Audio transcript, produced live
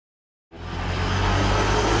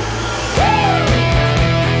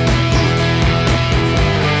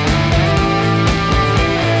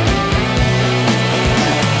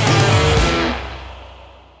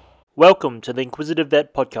Welcome to the Inquisitive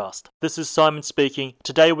Vet Podcast. This is Simon speaking.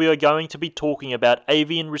 Today we are going to be talking about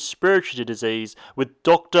avian respiratory disease with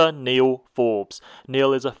Dr. Neil Forbes.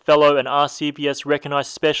 Neil is a fellow and RCVS recognised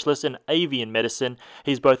specialist in avian medicine.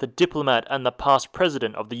 He's both a diplomat and the past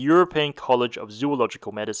president of the European College of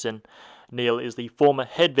Zoological Medicine. Neil is the former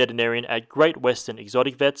head veterinarian at Great Western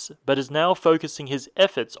Exotic Vets, but is now focusing his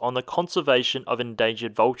efforts on the conservation of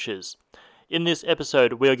endangered vultures. In this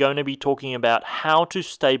episode, we are going to be talking about how to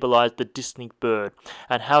stabilize the dyspneic bird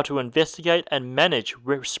and how to investigate and manage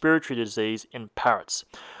respiratory disease in parrots.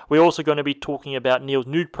 We're also going to be talking about Neil's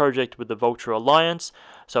new project with the Vulture Alliance,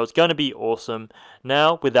 so it's going to be awesome.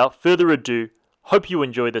 Now, without further ado, hope you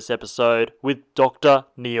enjoy this episode with Dr.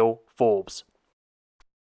 Neil Forbes.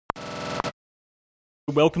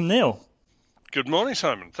 Welcome, Neil. Good morning,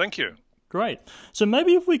 Simon. Thank you. Great. So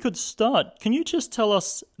maybe if we could start, can you just tell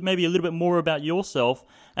us maybe a little bit more about yourself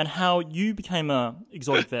and how you became an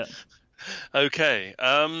exotic vet? Okay,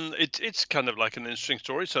 it's kind of like an interesting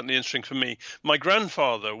story, certainly interesting for me. My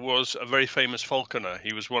grandfather was a very famous falconer.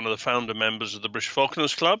 He was one of the founder members of the British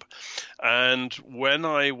Falconers Club. And when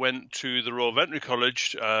I went to the Royal Veterinary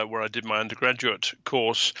College, where I did my undergraduate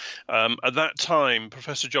course, at that time,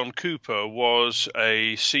 Professor John Cooper was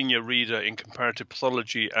a senior reader in comparative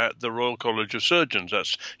pathology at the Royal College of Surgeons,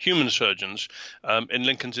 that's human surgeons, in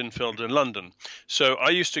Lincoln's Inn Fields in London. So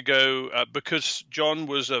I used to go, because John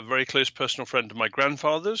was a very close personal friend of my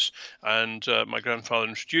grandfather's, and my grandfather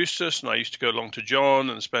introduced us, and I used to go along to John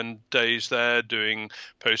and spend days there doing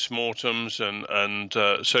post-mortems and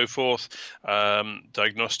so forth,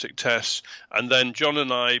 diagnostic tests. And then John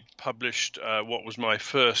and I published what was my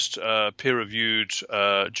first peer-reviewed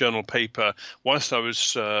journal paper whilst I was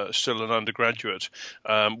still an undergraduate,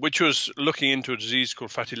 which was looking into a disease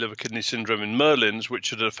called fatty liver kidney syndrome in merlins, which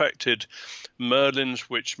had affected merlins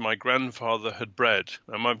which my grandfather had bred.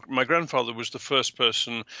 And my grandfather was the first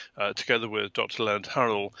person, together with Dr. Leonard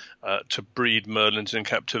Harrell, to breed merlins in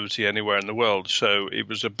captivity anywhere in the world. So it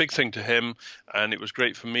was a big thing to him, and it was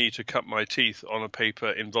great for me to cut my teeth on a paper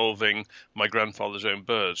involving my grandfather's own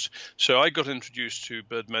birds. So I got introduced to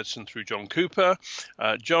bird medicine through John Cooper.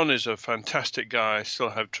 John is a fantastic guy. I still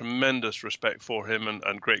have tremendous respect for him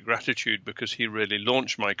and great gratitude because he really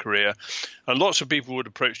launched my career. And lots of people would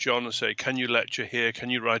approach John and say, can you lecture here? Can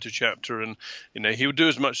you write a chapter? And, he would do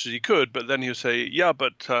as much as he could, but then he would say, yeah,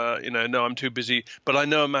 but, no, I'm too busy, but I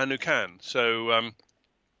know a man who can. So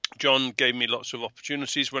John gave me lots of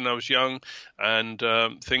opportunities when I was young, and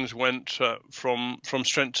things went from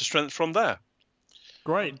strength to strength from there.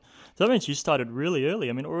 Great. So that means you started really early.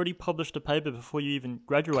 I mean, already published a paper before you even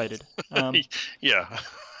graduated. Yeah.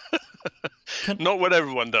 Not what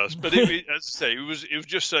everyone does, but as I say, it was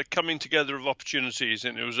just a coming together of opportunities,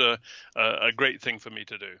 and it was a great thing for me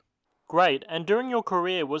to do. Great. And during your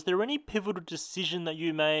career, was there any pivotal decision that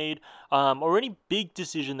you made, or any big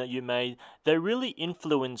decision that you made that really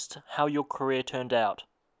influenced how your career turned out?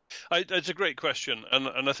 It's a great question,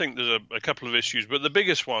 and I think there's a couple of issues, but the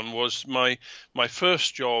biggest one was my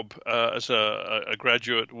first job as a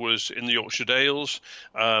graduate was in the Yorkshire Dales,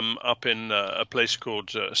 up in a place called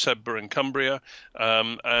Sedbergh in Cumbria,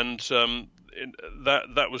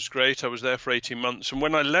 that was great. I was there for 18 months, and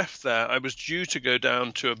when I left there, I was due to go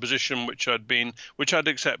down to a position which I'd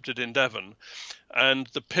accepted in Devon, and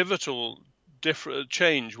the pivotal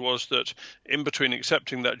change was that in between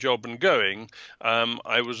accepting that job and going,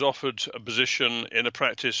 I was offered a position in a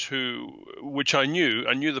practice which I knew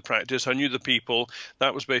the practice, I knew the people.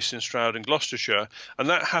 That was based in Stroud in Gloucestershire, and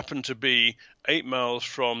that happened to be 8 miles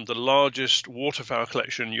from the largest waterfowl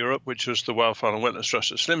collection in Europe, which was the Wildfowl and Wetlands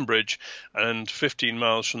Trust at Slimbridge, and 15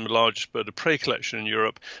 miles from the largest bird of prey collection in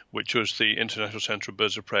Europe, which was the International Centre of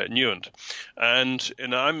Birds of Prey at Newent. And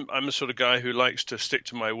I'm a sort of guy who likes to stick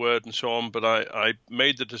to my word and so on, but I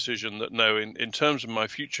made the decision that no, in terms of my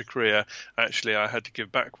future career, actually I had to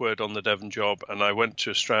give back word on the Devon job, and I went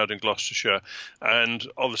to Stroud in Gloucestershire, and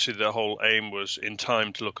obviously the whole aim was in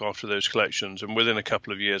time to look after those collections, and within a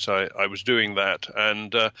couple of years I was doing that,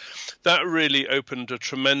 and that really opened a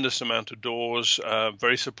tremendous amount of doors.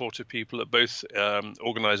 Very supportive people at both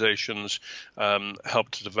organizations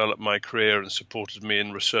helped to develop my career and supported me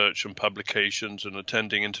in research and publications and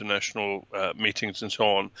attending international meetings and so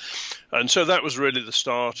on. And so that was really the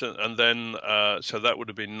start, and then so that would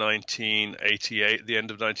have been 1988, the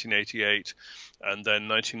end of 1988. And then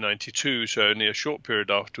 1992, so only a short period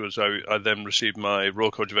afterwards, I then received my Royal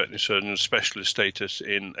College of Veterinary Surgeons specialist status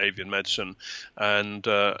in avian medicine, and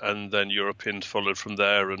then Europeans followed from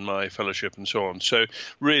there, and my fellowship and so on. So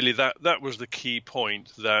really, that was the key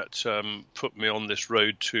point that put me on this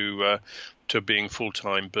road to being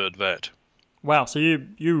full-time bird vet. Wow, so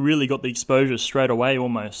you really got the exposure straight away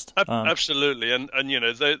almost. Absolutely, and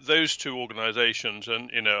those two organisations,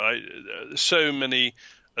 and so many,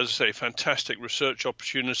 as I say, fantastic research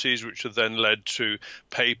opportunities, which have then led to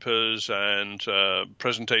papers and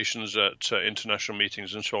presentations at international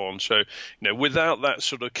meetings and so on. So, without that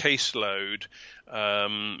sort of caseload,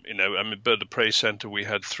 Bird of Prey Centre, we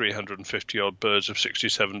had 350 odd birds of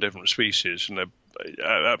 67 different species,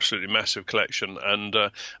 absolutely massive collection, and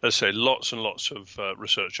as I say, lots and lots of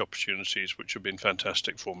research opportunities, which have been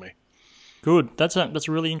fantastic for me. Good. That's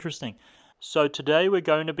really interesting. So today we're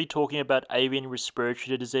going to be talking about avian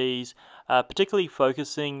respiratory disease, particularly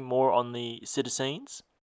focusing more on the psittacines.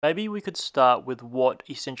 Maybe we could start with what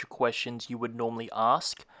essential questions you would normally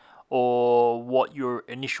ask, or what your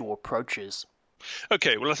initial approach is.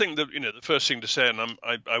 Okay, well, I think that the first thing to say, and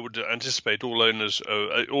I would anticipate all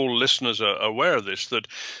listeners are aware of this, that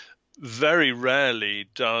very rarely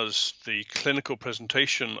does the clinical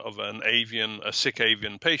presentation of a sick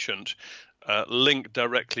avian patient link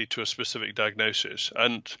directly to a specific diagnosis,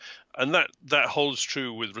 and that holds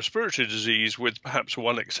true with respiratory disease, with perhaps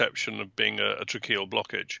one exception of being a tracheal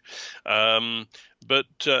blockage.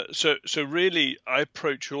 So really, I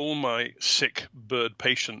approach all my sick bird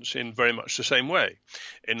patients in very much the same way.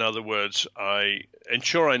 In other words, I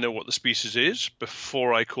ensure I know what the species is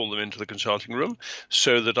before I call them into the consulting room,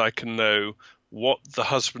 so that I can know what the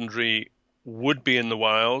husbandry would be in the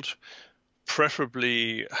wild,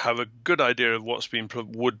 preferably have a good idea of what's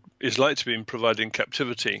is like to be provided in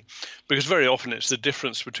captivity, because very often it's the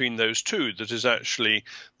difference between those two that is actually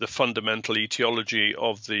the fundamental etiology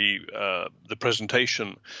of the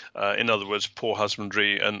presentation. In other words, poor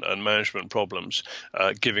husbandry and management problems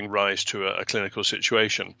giving rise to a clinical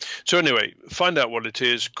situation. So anyway, find out what it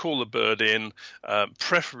is, call the bird in,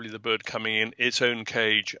 preferably the bird coming in its own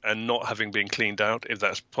cage and not having been cleaned out if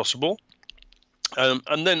that's possible.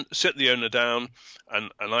 And then sit the owner down,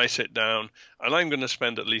 and I sit down, and I'm going to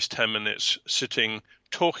spend at least 10 minutes sitting,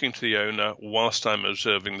 talking to the owner whilst I'm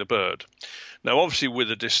observing the bird. Now, obviously,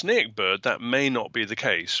 with a dyspneic bird, that may not be the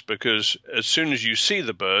case, because as soon as you see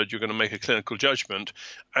the bird, you're going to make a clinical judgment.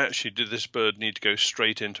 Actually, did this bird need to go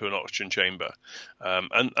straight into an oxygen chamber?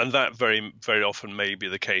 And that very, very often may be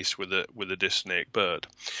the case with a dyspneic bird.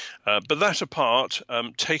 But that apart,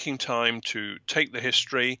 taking time to take the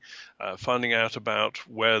history, finding out about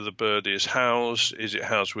where the bird is housed. Is it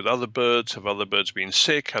housed with other birds? Have other birds been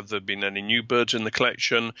sick? Have there been any new birds in the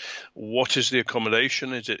collection? What is the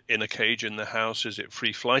accommodation? Is it in a cage in the house? Is it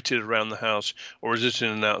free-flighted around the house? Or is it in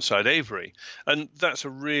an outside aviary? And that's a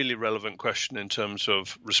really relevant question in terms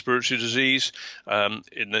of respiratory disease. And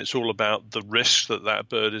it's all about the risks that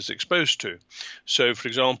bird is exposed to. So, for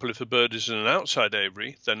example, if a bird is in an outside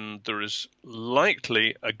aviary, then there is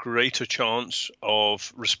likely a greater chance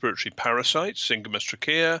of respiratory parasites, Syngamous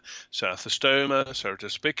trachea, Southostoma,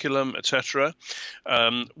 Cerotospiculum, etc.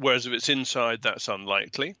 Whereas if it's inside, that's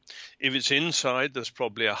unlikely. If it's inside, there's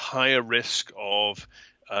probably a higher risk of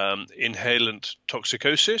inhalant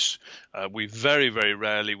toxicosis. We very, very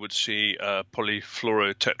rarely would see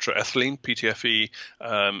polyfluorotetraethylene, PTFE,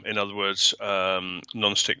 in other words,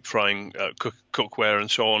 non-stick frying cookware and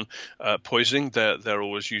so on, poisoning. They're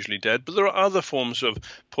always usually dead. But there are other forms of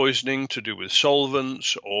poisoning to do with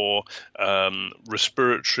solvents or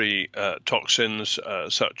respiratory toxins,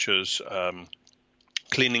 such as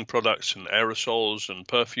cleaning products and aerosols and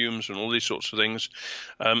perfumes and all these sorts of things.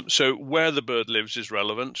 So where the bird lives is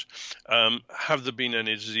relevant. Have there been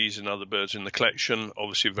any disease in other birds in the collection?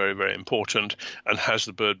 Obviously very, very important. And has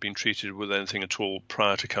the bird been treated with anything at all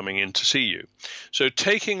prior to coming in to see you? So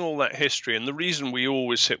taking all that history, and the reason we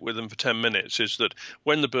always sit with them for 10 minutes is that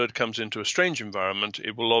when the bird comes into a strange environment,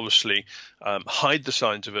 it will obviously hide the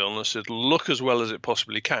signs of illness. It'll look as well as it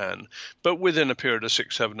possibly can, but within a period of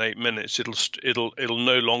 6, 7, 8 minutes, it'll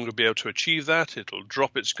no longer be able to achieve that. It'll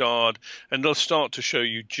drop its guard, and it'll start to show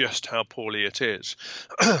you just how poorly it is.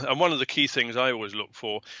 And one of the key things I always look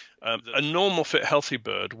for, a normal fit healthy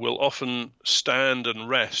bird will often stand and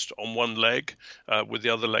rest on one leg with the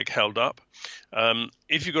other leg held up.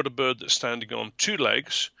 If you've got a bird that's standing on two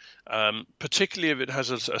legs, particularly if it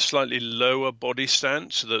has a slightly lower body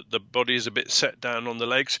stance, so that the body is a bit set down on the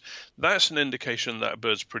legs, that's an indication that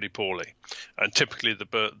bird's pretty poorly. And typically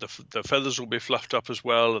the feathers will be fluffed up as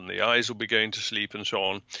well, and the eyes will be going to sleep and so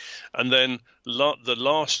on. And then the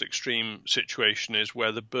last extreme situation is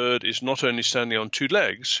where the bird is not only standing on two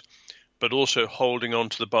legs, but also holding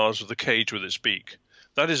onto the bars of the cage with its beak.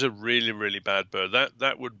 That is a really, really bad bird.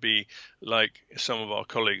 That would be like some of our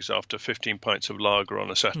colleagues after 15 pints of lager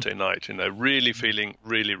on a Saturday night, really feeling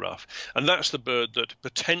really rough. And that's the bird that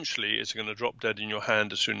potentially is going to drop dead in your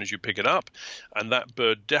hand as soon as you pick it up. And that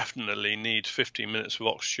bird definitely needs 15 minutes of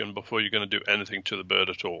oxygen before you're going to do anything to the bird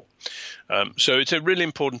at all. So it's really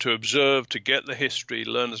important to observe, to get the history,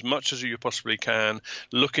 learn as much as you possibly can,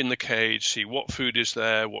 look in the cage, see what food is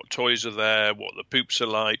there, what toys are there, what the poops are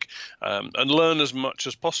like, and learn as much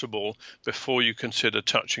as possible before you consider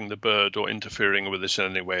touching the bird or interfering with it in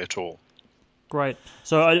any way at all. Great.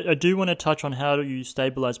 So I do want to touch on how you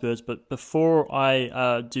stabilize birds, but before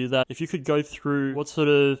I do that, if you could go through what sort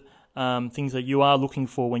of things that you are looking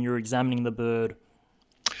for when you're examining the bird.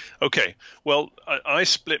 Okay. Well, I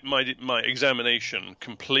split my examination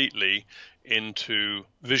completely into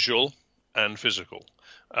visual and physical.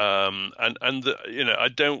 I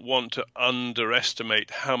don't want to underestimate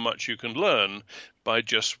how much you can learn by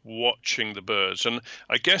just watching the birds. And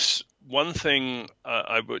I guess one thing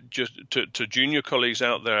I would just to junior colleagues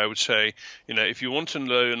out there, I would say, if you want to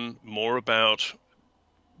learn more about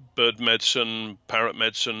bird medicine, parrot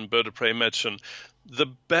medicine, bird of prey medicine, the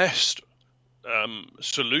best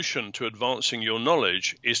solution to advancing your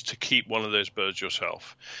knowledge is to keep one of those birds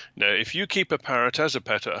yourself. Now, if you keep a parrot as a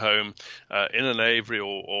pet at home, in an aviary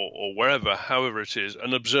or wherever, however it is,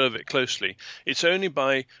 and observe it closely, it's only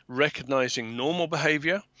by recognizing normal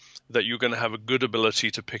behavior that you're going to have a good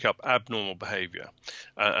ability to pick up abnormal behavior.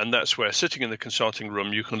 And that's where, sitting in the consulting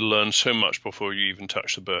room, you can learn so much before you even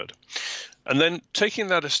touch the bird. And then taking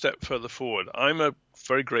that a step further forward, I'm a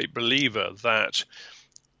very great believer that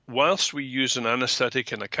whilst we use an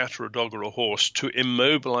anesthetic in a cat or a dog or a horse to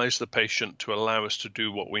immobilize the patient to allow us to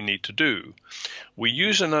do what we need to do, we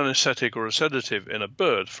use an anesthetic or a sedative in a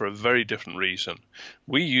bird for a very different reason.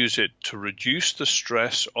 We use it to reduce the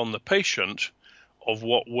stress on the patient of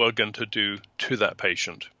what we're going to do to that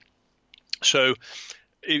patient. So,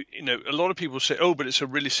 a lot of people say, oh, but it's a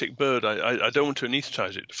really sick bird. I don't want to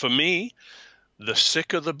anesthetize it. For me, the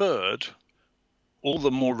sicker the bird, all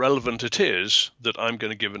the more relevant it is that I'm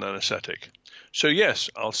going to give an anesthetic. So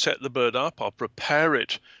yes, I'll set the bird up, I'll prepare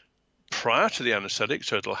it prior to the anesthetic,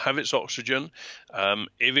 so it'll have its oxygen.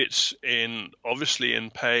 If it's obviously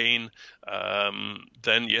in pain,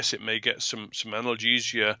 then yes, it may get some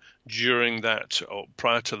analgesia during that or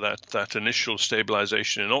prior to that initial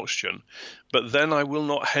stabilization in oxygen. But then I will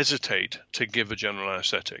not hesitate to give a general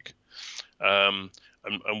anesthetic.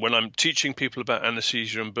 And when I'm teaching people about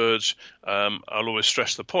anesthesia in birds, I'll always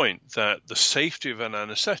stress the point that the safety of an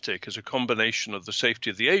anesthetic is a combination of the safety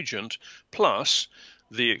of the agent plus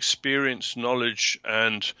the experience, knowledge,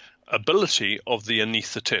 and ability of the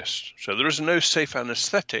anesthetist. So there is no safe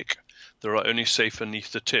anesthetic, there are only safe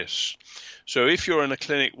anesthetists. So if you're in a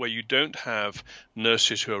clinic where you don't have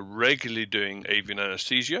nurses who are regularly doing avian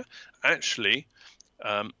anesthesia, actually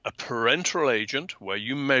a parenteral agent where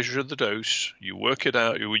you measure the dose, you work it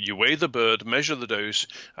out, you weigh the bird, measure the dose,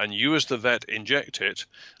 and you as the vet inject it.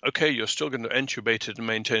 Okay, you're still going to intubate it and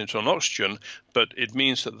maintain it on oxygen, but it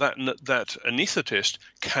means that anesthetist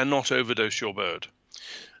cannot overdose your bird.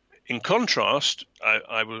 In contrast,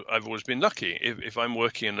 I've always been lucky. If I'm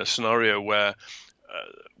working in a scenario where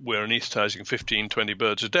we're anesthetizing 15, 20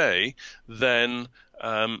 birds a day, then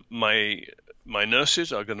my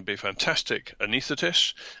nurses are going to be fantastic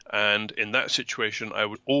anesthetists, and in that situation, I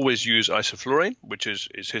would always use isoflurane, which is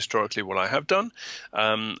historically what I have done,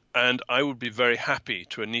 and I would be very happy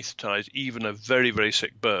to anesthetize even a very, very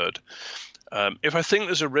sick bird. If I think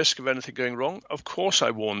there's a risk of anything going wrong, of course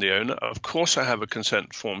I warn the owner, of course I have a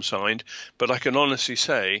consent form signed, but I can honestly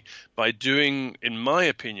say in my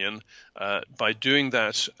opinion, by doing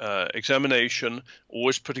that examination,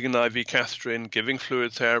 always putting an IV catheter in, giving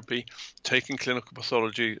fluid therapy, taking clinical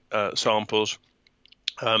pathology samples,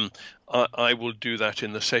 I will do that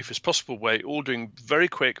in the safest possible way, all doing very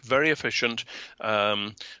quick, very efficient. So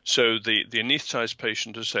the anesthetized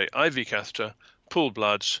patient to say IV catheter, pull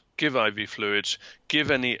bloods, give IV fluids,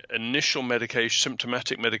 give any initial medication,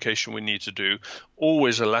 symptomatic medication we need to do,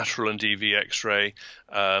 always a lateral and DV X-ray.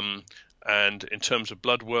 And in terms of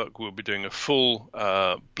blood work, we'll be doing a full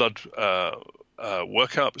blood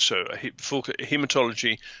workup, so a full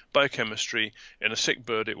hematology, biochemistry. In a sick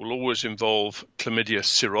bird, it will always involve chlamydia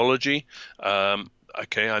serology.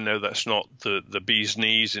 Okay, I know that's not the bee's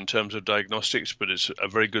knees in terms of diagnostics, but it's a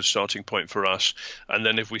very good starting point for us. And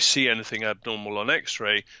then if we see anything abnormal on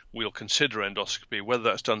X-ray, we'll consider endoscopy. Whether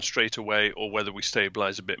that's done straight away or whether we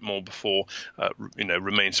stabilize a bit more before,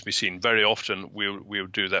 remains to be seen. Very often we'll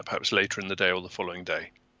do that perhaps later in the day or the following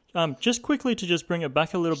day. Just quickly to just bring it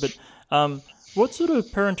back a little bit, What sort of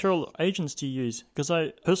parenteral agents do you use? Because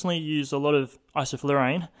I personally use a lot of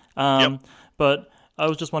isoflurane, Yep. but I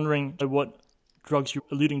was just wondering what drugs you're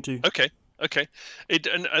alluding to. Okay.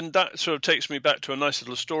 And that sort of takes me back to a nice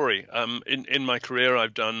little story. In my career,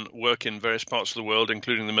 I've done work in various parts of the world,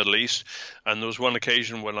 including the Middle East. And there was one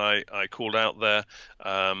occasion when I called out there.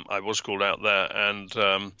 I was called out there,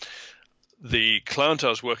 and the client I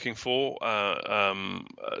was working for,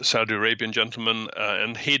 Saudi Arabian gentleman,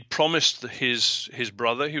 and he'd promised his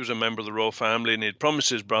brother, he was a member of the royal family, and he'd promised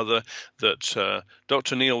his brother that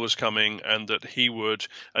Dr. Neil was coming and that he would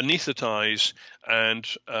anesthetize and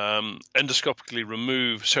endoscopically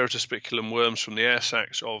remove ceratospiculum worms from the air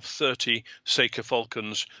sacs of 30 Saker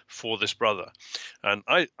falcons for this brother. And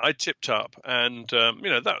I tipped up, and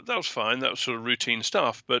that was fine. That was sort of routine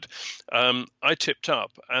stuff. But I tipped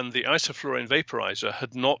up, and the isoflurane vaporizer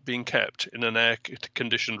had not been kept in an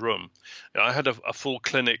air-conditioned room. I had a full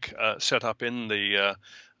clinic set up in the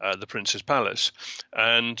Prince's Palace,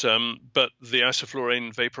 and but the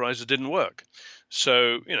isoflurane vaporizer didn't work.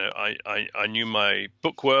 So, I knew my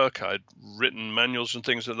book work. I'd written manuals and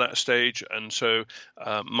things at that stage. And so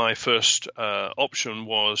my first option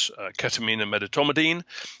was ketamine and medetomidine,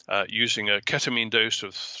 using a ketamine dose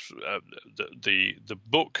of the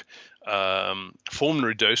book.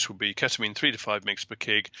 Formulary dose would be ketamine 3 to 5 mg per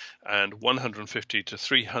kg and 150 to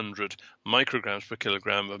 300 micrograms per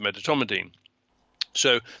kilogram of medetomidine.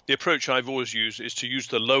 So the approach I've always used is to use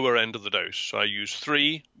the lower end of the dose. So I use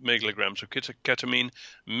 3 milligrams of ketamine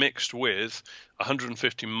mixed with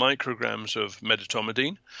 150 micrograms of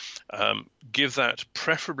medetomidine. Give that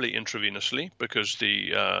preferably intravenously because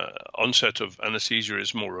the onset of anesthesia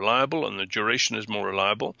is more reliable and the duration is more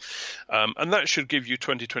reliable. And that should give you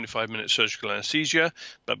 20-25 minutes surgical anesthesia.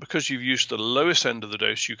 But because you've used the lowest end of the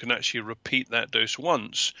dose, you can actually repeat that dose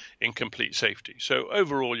once in complete safety. So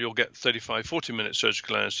overall, you'll get 35-40 minutes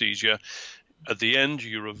surgical anesthesia. At the end,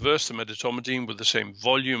 you reverse the medetomidine with the same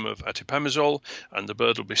volume of atipamezole, and the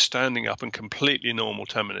bird will be standing up and completely normal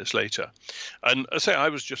 10 minutes later. And I say I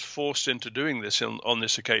was just forced into doing this on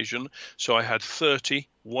this occasion, so I had 30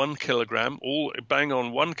 1 kilogram, all bang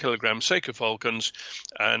on 1 kilogram Saker falcons,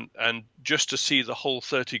 and just to see the whole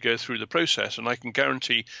 30 go through the process. And I can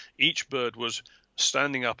guarantee each bird was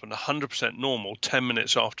standing up and 100% normal 10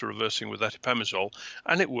 minutes after reversing with atipamezole,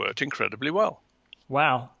 and it worked incredibly well.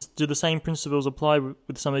 Wow. Do the same principles apply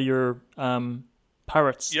with some of your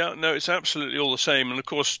parrots? Yeah, no, it's absolutely all the same. And of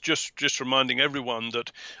course, just reminding everyone that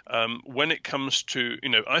when it comes to,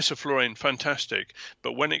 isoflurane, fantastic.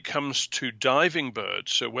 But when it comes to diving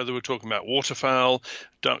birds, so whether we're talking about waterfowl,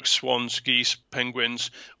 ducks, swans, geese,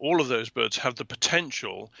 penguins, all of those birds have the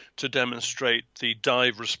potential to demonstrate the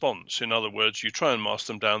dive response. In other words, you try and mask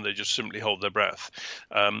them down, they just simply hold their breath.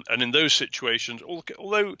 And in those situations,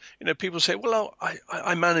 although, people say, well,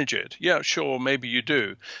 I manage it. Yeah, sure, maybe you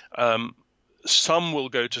do. Some will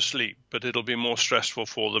go to sleep, but it'll be more stressful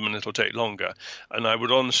for them and it'll take longer. And I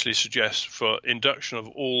would honestly suggest for induction of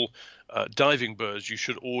all diving birds, you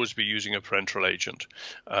should always be using a parenteral agent.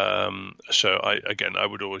 So I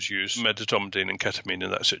would always use medetomidine and ketamine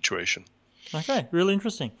in that situation. Okay, really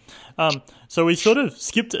interesting. So we sort of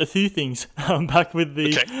skipped a few things back with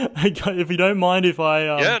the. Okay. If you don't mind, if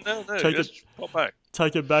I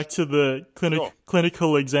take it back to the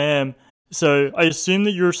clinical exam. So I assume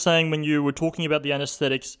that you're saying when you were talking about the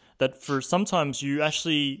anesthetics that for sometimes you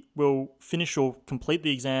actually will finish or complete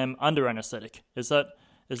the exam under anesthetic. Is that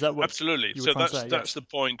what? Absolutely. You were trying to say? That's the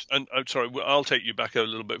point. And I'm sorry, I'll take you back a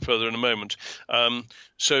little bit further in a moment.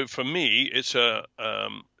 So for me, it's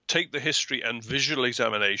take the history and visual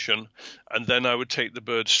examination, and then I would take the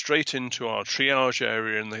bird straight into our triage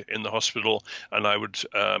area in the hospital, and I would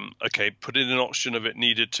put in an oxygen if it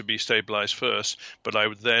needed to be stabilized first, but I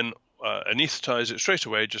would then anesthetize it straight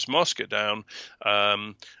away, just mask it down,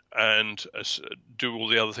 and do all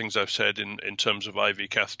the other things I've said in terms of IV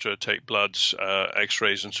catheter, take bloods,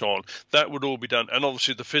 x-rays, and so on. That would all be done. And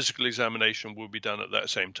obviously the physical examination will be done at that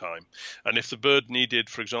same time. And if the bird needed,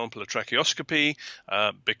 for example, a tracheoscopy,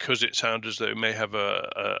 because it sounded as though it may have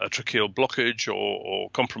a tracheal blockage or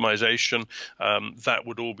compromisation, that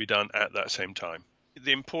would all be done at that same time.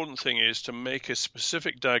 The important thing is to make a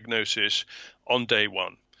specific diagnosis on day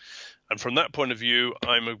one. And from that point of view,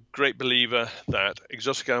 I'm a great believer that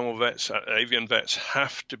exotic animal vets, avian vets,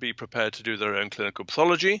 have to be prepared to do their own clinical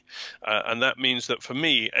pathology. And that means that for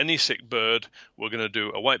me, any sick bird, we're going to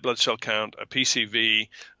do a white blood cell count, a PCV,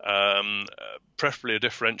 preferably a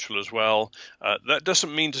differential as well. That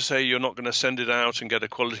doesn't mean to say you're not going to send it out and get a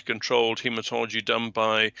quality controlled hematology done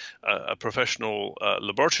by a professional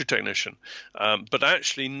laboratory technician. But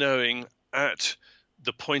actually knowing at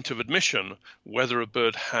the point of admission, whether a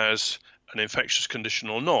bird has an infectious condition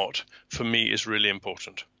or not, for me is really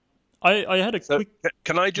important. I had a quick...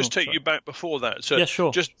 Can I just take you back before that? So yeah,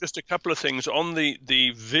 sure. Just a couple of things on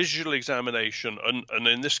the visual examination, and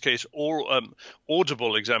in this case, all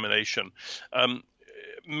audible examination.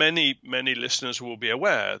 Many listeners will be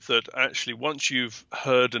aware that actually once you've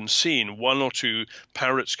heard and seen one or two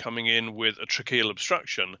parrots coming in with a tracheal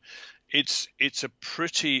obstruction, it's a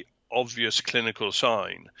pretty obvious clinical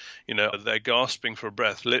sign. They're gasping for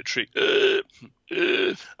breath, literally,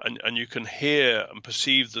 and you can hear and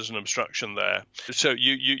perceive there's an obstruction there. So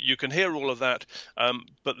you can hear all of that.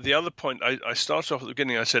 But the other point, I started off at the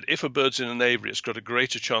beginning, I said, if a bird's in an aviary, it's got a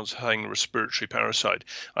greater chance of having a respiratory parasite.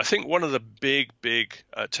 I think one of the big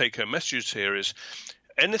take-home messages here is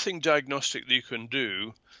anything diagnostic that you can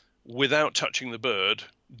do without touching the bird,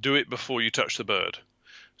 do it before you touch the bird.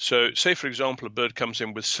 So say, for example, a bird comes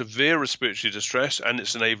in with severe respiratory distress and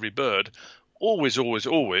it's an aviary bird, always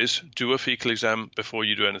do a fecal exam before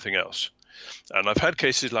you do anything else. And I've had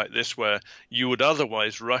cases like this where you would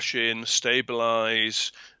otherwise rush in,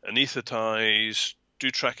 stabilize, anesthetize, do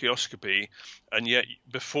tracheoscopy, and yet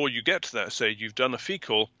before you get to that stage, you've done a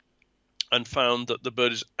fecal and found that the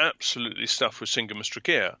bird is absolutely stuffed with Syngamous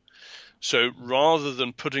trachea. So rather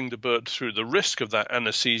than putting the bird through the risk of that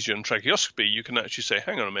anesthesia and tracheoscopy, you can actually say,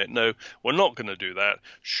 hang on a minute, no, we're not going to do that.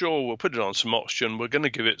 Sure, we'll put it on some oxygen. We're going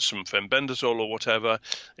to give it some fenbendazole or whatever.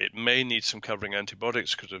 It may need some covering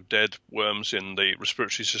antibiotics because of dead worms in the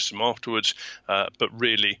respiratory system afterwards. But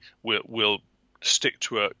really, we'll stick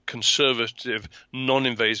to a conservative,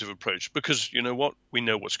 non-invasive approach because you know what? We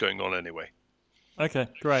know what's going on anyway. Okay,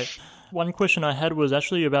 great. One question I had was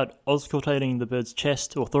actually about auscultating the bird's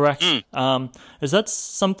chest or thorax. Is that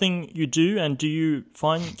something you do, and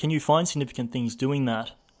can you find significant things doing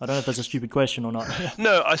that? I don't know if that's a stupid question or not.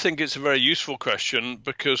 No, I think it's a very useful question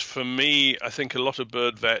because for me, I think a lot of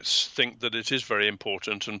bird vets think that it is very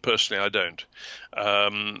important, and personally, I don't.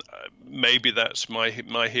 Maybe that's my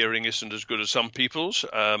hearing isn't as good as some people's,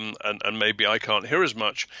 and maybe I can't hear as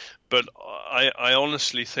much. But I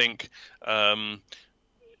honestly think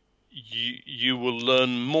you will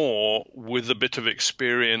learn more with a bit of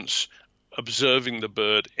experience observing the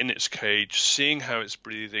bird in its cage, seeing how it's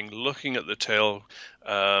breathing, looking at the tail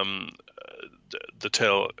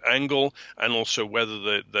angle, and also whether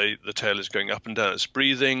the tail is going up and down its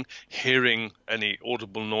breathing, hearing any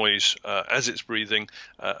audible noise as it's breathing.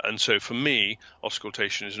 And so for me,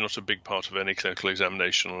 auscultation is not a big part of any clinical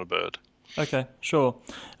examination on a bird. Okay, sure.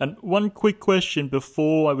 And one quick question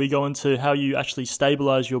before we go into how you actually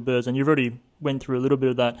stabilize your birds, and you've already went through a little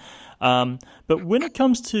bit of that. But when it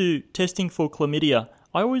comes to testing for chlamydia,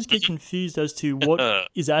 I always get confused as to what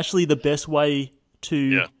is actually the best way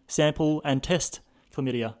to sample and test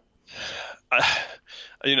chlamydia.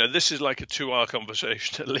 This is like a 2-hour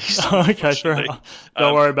conversation at least. Okay, sure.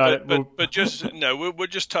 Don't worry about it. But we'll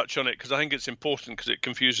just touch on it because I think it's important because it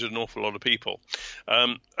confuses an awful lot of people.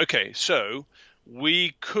 Okay, so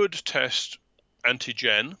we could test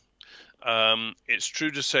antigen. It's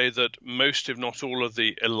true to say that most, if not all, of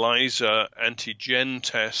the ELISA antigen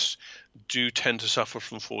tests do tend to suffer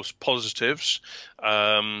from false positives.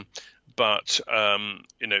 But,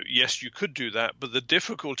 yes, you could do that. But the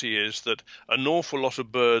difficulty is that an awful lot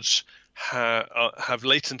of birds have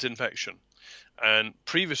latent infection. And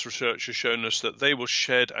previous research has shown us that they will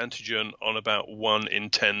shed antigen on about 1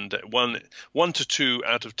 to 2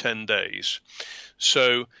 out of 10 days.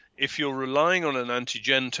 So if you're relying on an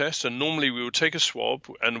antigen test, and normally we would take a swab,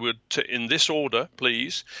 and in this order,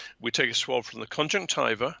 please, we take a swab from the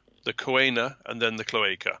conjunctiva, the choana, and then the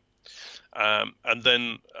cloaca. And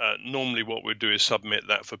then normally what we'd do is submit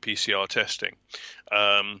that for PCR testing.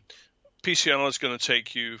 PCR is going to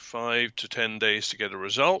take you 5 to 10 days to get a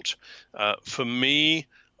result. For me,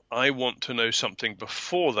 I want to know something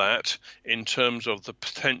before that in terms of the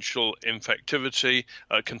potential infectivity,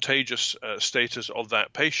 contagious status of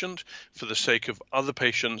that patient for the sake of other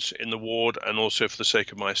patients in the ward and also for the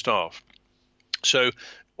sake of my staff. So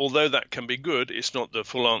although that can be good, it's not the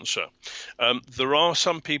full answer. There are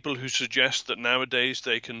some people who suggest that nowadays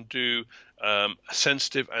they can do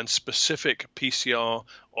sensitive and specific PCR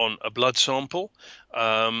on a blood sample,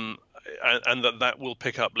 and that will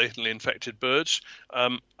pick up latently infected birds.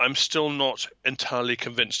 I'm still not entirely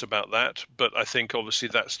convinced about that, but I think obviously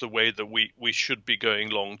that's the way that we should be going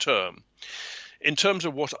long term. In terms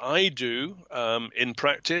of what I do in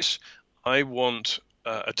practice, I want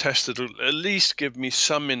a test that will at least give me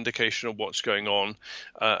some indication of what's going on.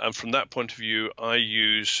 And from that point of view, I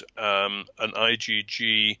use an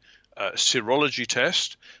IgG serology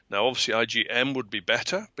test. Now, obviously, IgM would be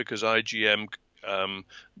better because IgM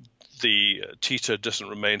the titer doesn't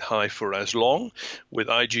remain high for as long. With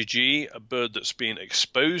IgG, a bird that's been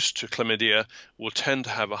exposed to chlamydia will tend to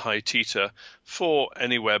have a high titer for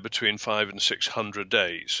anywhere between 500 and 600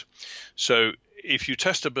 days. So if you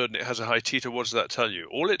test a bird and it has a high titer, what does that tell you?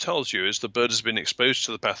 All it tells you is the bird has been exposed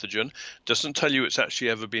to the pathogen, doesn't tell you it's actually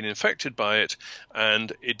ever been infected by it,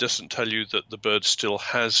 and it doesn't tell you that the bird still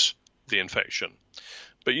has the infection.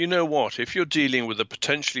 But you know what? If you're dealing with a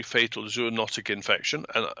potentially fatal zoonotic infection,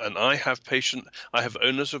 and I have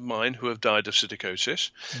owners of mine who have died of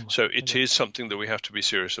psittacosis, so it is something that we have to be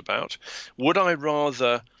serious about. Would I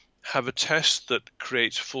rather have a test that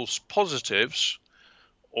creates false positives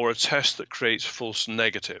or a test that creates false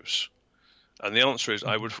negatives? And the answer is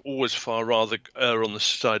I would always far rather err on the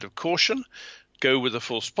side of caution, go with the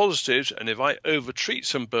false positives, and if I overtreat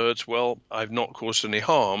some birds, well, I've not caused any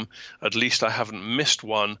harm. At least I haven't missed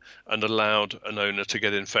one and allowed an owner to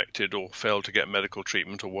get infected or fail to get medical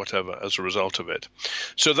treatment or whatever as a result of it.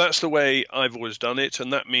 So that's the way I've always done it,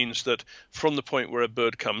 and that means that from the point where a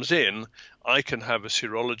bird comes in, I can have a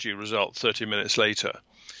serology result 30 minutes later.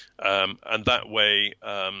 And that way,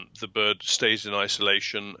 the bird stays in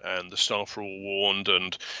isolation, and the staff are all warned,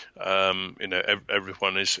 and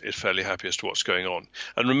everyone is fairly happy as to what's going on.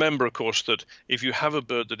 And remember, of course, that if you have a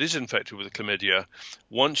bird that is infected with chlamydia,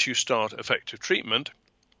 once you start effective treatment,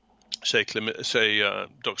 say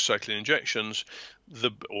doxycycline injections,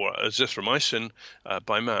 or azithromycin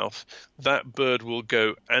by mouth, that bird will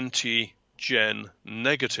go antigen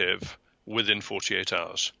negative within 48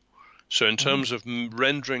 hours. So in terms of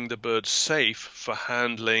rendering the bird safe for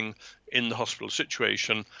handling in the hospital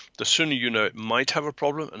situation, the sooner you know it might have a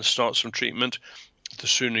problem and start some treatment, the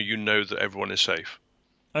sooner you know that everyone is safe.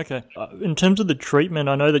 Okay. In terms of the treatment,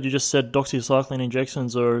 I know that you just said doxycycline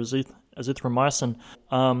injections or azithromycin.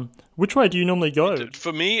 Which way do you normally go?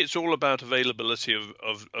 For me, it's all about availability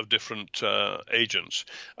of different agents.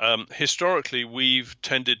 Historically, we've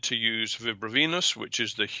tended to use Vibravenous, which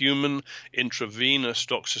is the human intravenous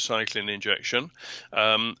doxycycline injection.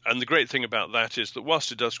 And the great thing about that is that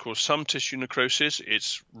whilst it does cause some tissue necrosis,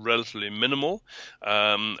 it's relatively minimal.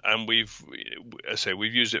 And we've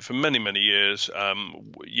used it for many, many years.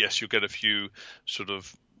 Yes, you'll get a few sort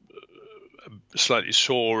of slightly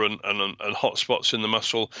sore and hot spots in the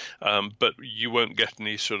muscle, but you won't get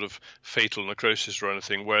any sort of fatal necrosis or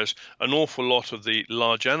anything, whereas an awful lot of the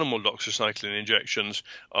large animal doxycycline injections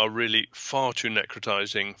are really far too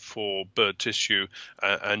necrotizing for bird tissue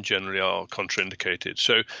and generally are contraindicated.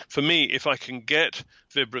 So for me, if I can get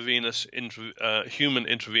Vibravenous human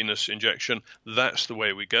intravenous injection, that's the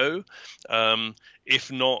way we go.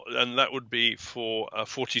 If not, and that would be for a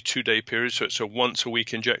 42-day period, so it's a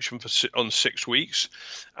once-a-week injection on 6 weeks.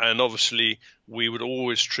 And obviously, we would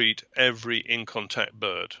always treat every in-contact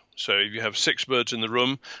bird. So if you have 6 birds in the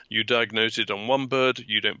room, you diagnose it on one bird,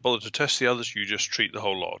 you don't bother to test the others, you just treat the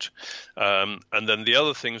whole lot. And then the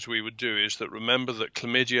other things we would do is that remember that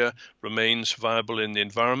chlamydia remains viable in the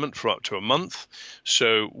environment for up to a month.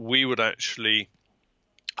 So we would actually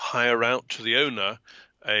hire out to the owner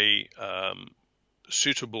a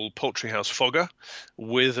suitable poultry house fogger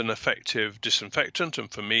with an effective disinfectant, and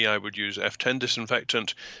for me I would use F10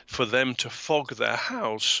 disinfectant for them to fog their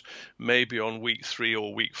house maybe on week 3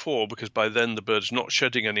 or week 4, because by then the bird's not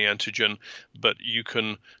shedding any antigen, but you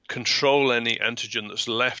can control any antigen that's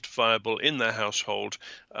left viable in their household,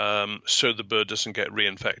 so the bird doesn't get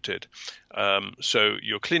reinfected. So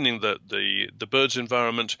you're cleaning the bird's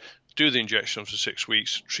environment, do the injection for 6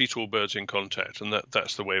 weeks, treat all birds in contact, and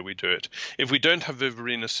that's the way we do it. If we don't have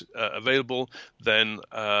Vibravenous available, then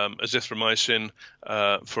azithromycin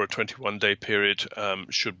for a 21-day period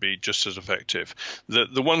should be just as effective.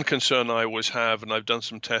 The one concern I always have, and I've done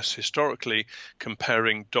some tests historically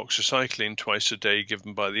comparing doxycycline twice a day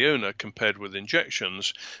given by the owner compared with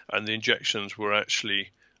injections, and the injections were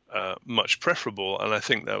actually much preferable, and I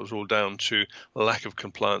think that was all down to lack of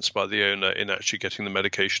compliance by the owner in actually getting the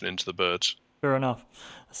medication into the birds. Fair enough.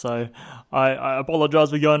 So I apologize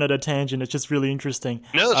for going at a tangent. It's just really interesting.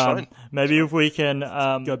 No, that's fine. Maybe if we can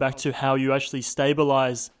go back to how you actually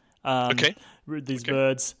stabilize these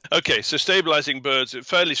birds. Okay, so stabilizing birds,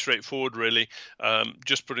 fairly straightforward, really.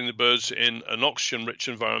 Just putting the birds in an oxygen-rich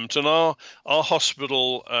environment. And our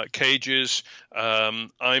hospital cages,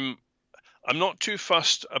 I'm not too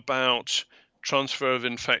fussed about transfer of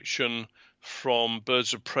infection from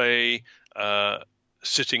birds of prey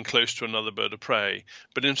sitting close to another bird of prey.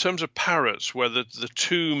 But in terms of parrots, where the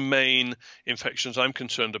two main infections I'm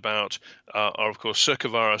concerned about are, of course,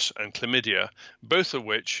 circovirus and chlamydia, both of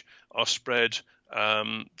which are spread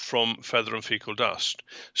from feather and fecal dust.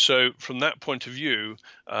 So from that point of view,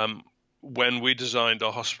 when we designed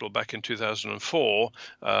our hospital back in 2004,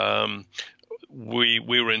 we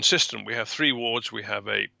were insistent. We have 3 wards. We have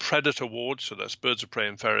a predator ward, so that's birds of prey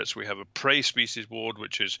and ferrets. We have a prey species ward,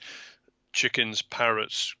 which is chickens,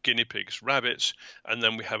 parrots, guinea pigs, rabbits, and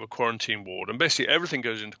then we have a quarantine ward. And basically everything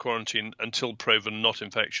goes into quarantine until proven not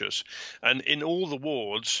infectious. And in all the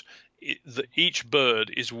wards, each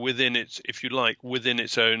bird is within its, if you like, within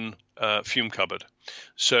its own fume cupboard.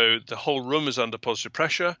 So the whole room is under positive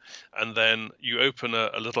pressure, and then you open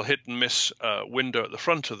a little hit and miss window at the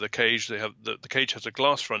front of the cage. The cage has a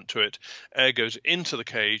glass front to it. Air goes into the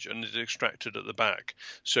cage and is extracted at the back.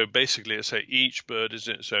 So basically, I say each bird is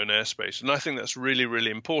in its own airspace, and I think that's really, really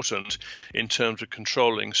important in terms of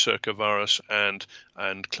controlling circovirus and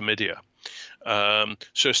chlamydia.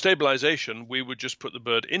 So stabilization, we would just put the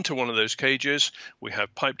bird into one of those cages. We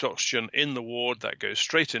have piped oxygen in the ward that goes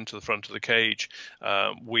straight into the front of the cage.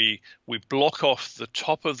 We block off the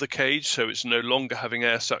top of the cage so it's no longer having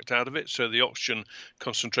air sucked out of it, so the oxygen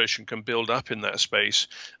concentration can build up in that space.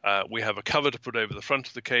 We have a cover to put over the front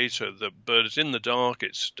of the cage so the bird is in the dark.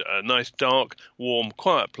 It's a nice, dark, warm,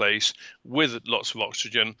 quiet place with lots of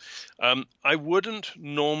oxygen. I wouldn't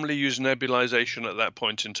normally use nebulization at that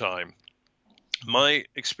point in time. My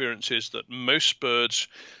experience is that most birds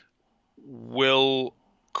will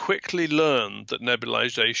quickly learn that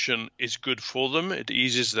nebulization is good for them. It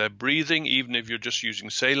eases their breathing, even if you're just using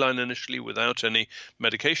saline initially without any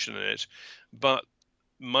medication in it. But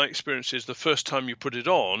my experience is the first time you put it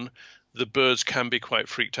on, the birds can be quite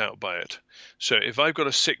freaked out by it. So if I've got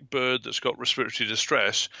a sick bird that's got respiratory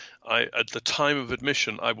distress, at the time of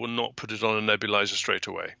admission, I will not put it on a nebulizer straight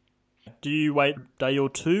away. Do you wait a day or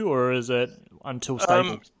two, or is it until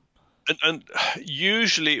stable? And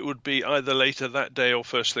usually it would be either later that day or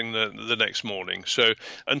first thing the next morning. So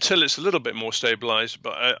until it's a little bit more stabilized,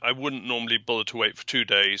 but I wouldn't normally bother to wait for 2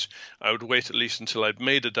 days. I would wait at least until I'd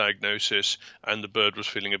made a diagnosis and the bird was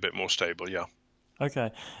feeling a bit more stable, yeah.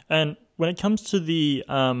 Okay. And when it comes to the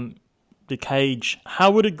cage,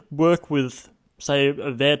 how would it work with, say,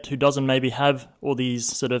 a vet who doesn't maybe have all these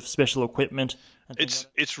sort of special equipment?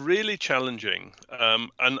 It's really challenging,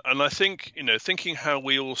 and I think, thinking how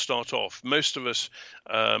we all start off. Most of us,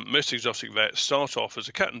 most exotic vets start off as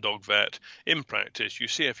a cat and dog vet. In practice, you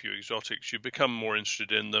see a few exotics, you become more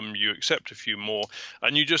interested in them, you accept a few more,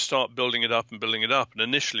 and you just start building it up and building it up. And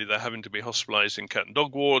initially, they're having to be hospitalized in cat and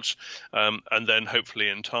dog wards, and then hopefully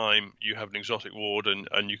in time you have an exotic ward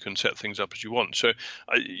and you can set things up as you want. So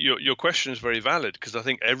your question is very valid, because I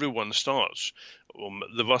think everyone starts.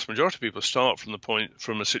 The vast majority of people start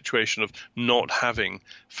from a situation of not having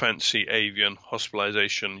fancy avian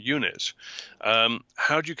hospitalization units.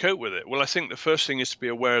 How do you cope with it? Well, I think the first thing is to be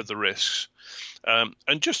aware of the risks. And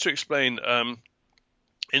just to explain,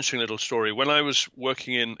 interesting little story. When I was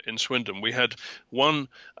working in Swindon, we had one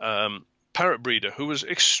parrot breeder who was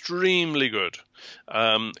extremely good.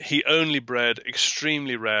 He only bred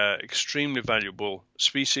extremely rare, extremely valuable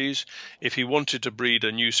species. If he wanted to breed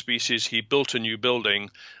a new species, he built a new building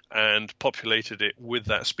and populated it with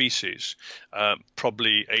that species.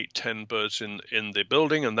 Probably 8-10 birds in the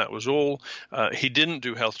building, and that was all. He didn't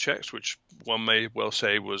do health checks, which one may well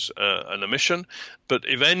say was an omission. But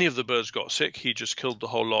if any of the birds got sick, he just killed the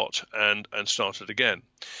whole lot and started again.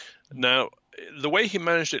 Now, the way he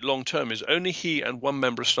managed it long term is only he and one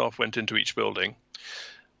member of staff went into each building.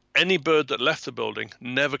 Any bird that left the building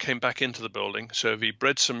never came back into the building. So if he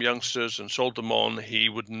bred some youngsters and sold them on, he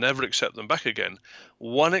would never accept them back again.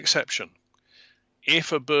 One exception: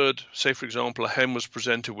 if a bird, say for example, a hen was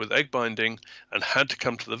presented with egg binding and had to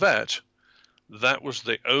come to the vet, that was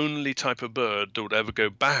the only type of bird that would ever go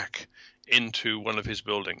back into one of his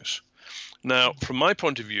buildings. Now, from my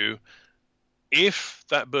point of view, if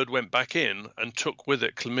that bird went back in and took with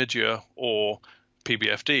it chlamydia or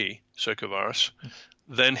PBFD, circovirus,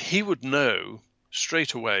 then he would know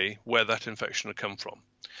straight away where that infection had come from.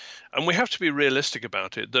 And we have to be realistic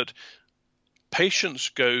about it, that patients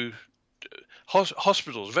go,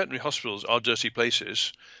 hospitals, veterinary hospitals are dirty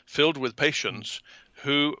places filled with patients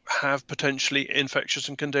who have potentially infectious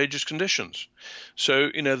and contagious conditions. So,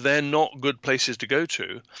 they're not good places to go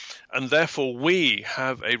to. And therefore, we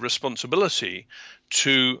have a responsibility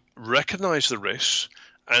to recognize the risks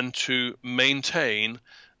and to maintain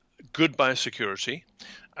good biosecurity.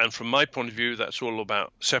 And from my point of view, that's all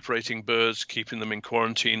about separating birds, keeping them in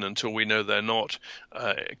quarantine until we know they're not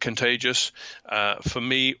contagious. For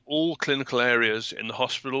me, all clinical areas in the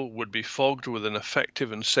hospital would be fogged with an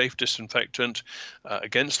effective and safe disinfectant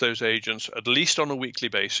against those agents, at least on a weekly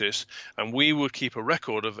basis. And we would keep a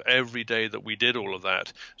record of every day that we did all of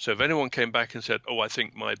that. So if anyone came back and said, oh, I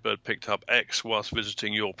think my bird picked up X whilst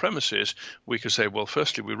visiting your premises, we could say, well,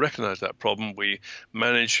 firstly, we recognize that problem. We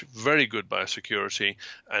manage very good biosecurity.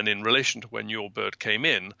 And in relation to when your bird came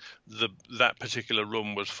in, that particular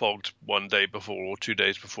room was fogged one day before or 2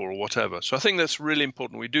 days before or whatever. So I think that's really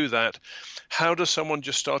important we do that. How does someone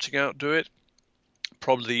just starting out do it?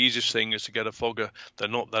 Probably the easiest thing is to get a fogger. They're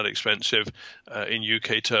not that expensive. In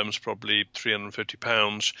UK terms, probably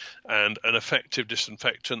 £350, and an effective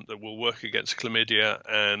disinfectant that will work against chlamydia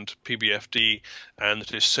and PBFD, and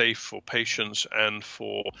that is safe for patients and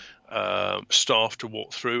for staff to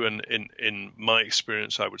walk through. And in my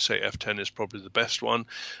experience, I would say F10 is probably the best one.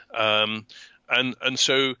 And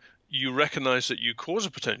so you recognize that you cause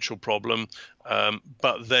a potential problem,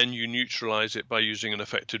 but then you neutralize it by using an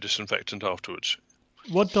effective disinfectant afterwards.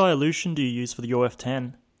 What dilution do you use for the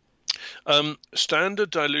F10? Standard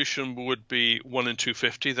dilution would be 1 in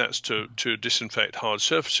 250. That's to disinfect hard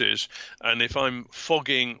surfaces. And if I'm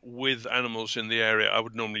fogging with animals in the area, I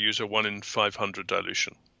would normally use a 1 in 500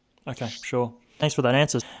 dilution. Okay, sure. Thanks for that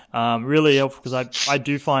answer. Really helpful, because I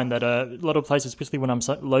do find that a lot of places, especially when I'm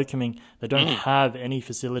locuming, they don't have any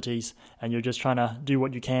facilities, and you're just trying to do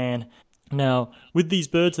what you can. Now, with these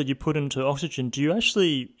birds that you put into oxygen,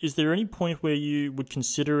 is there any point where you would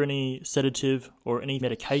consider any sedative or any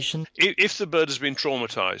medication? If the bird has been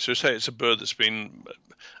traumatized, so say it's a bird that's been,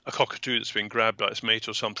 a cockatoo that's been grabbed by its mate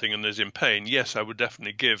or something and is in pain, yes, I would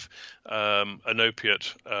definitely give an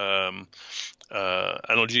opiate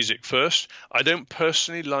analgesic first. I don't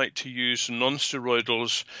personally like to use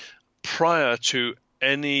non-steroidals prior to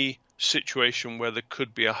any situation where there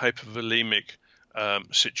could be a hypovolemic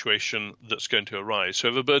situation that's going to arise. So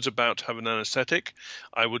if a bird's about to have an anesthetic,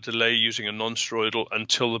 I would delay using a non-steroidal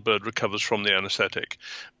until the bird recovers from the anesthetic.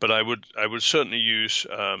 But I would certainly use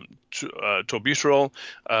torbuterol,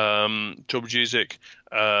 Torbagesic,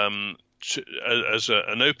 as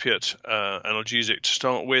an opiate analgesic to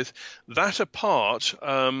start with. That apart,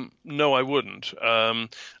 no, I wouldn't.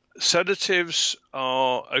 Sedatives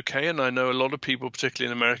are okay, and I know a lot of people,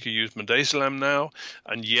 particularly in America, use midazolam now.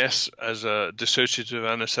 And yes, as a dissociative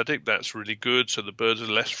anesthetic, that's really good, so the birds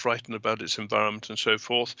are less frightened about its environment and so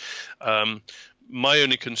forth. My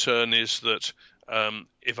only concern is that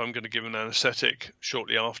if I'm going to give an anesthetic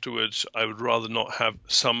shortly afterwards, I would rather not have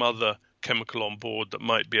some other chemical on board that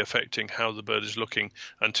might be affecting how the bird is looking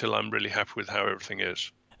until I'm really happy with how everything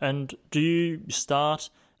is. And do you start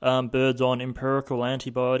birds on empirical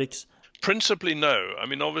antibiotics? Principally, no. I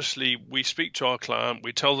mean, obviously, we speak to our client,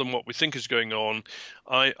 we tell them what we think is going on.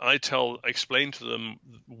 I explain to them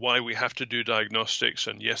why we have to do diagnostics,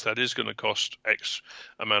 and yes, that is going to cost X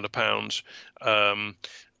amount of pounds.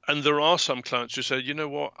 And there are some clients who say, you know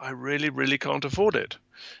what, I really, really can't afford it.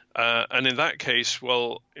 And in that case,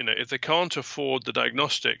 well, if they can't afford the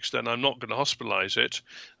diagnostics, then I'm not going to hospitalize it.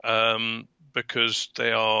 Because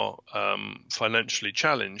they are financially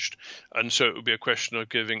challenged. And so it would be a question of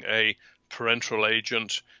giving a parenteral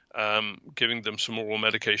agent, giving them some oral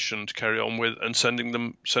medication to carry on with, and sending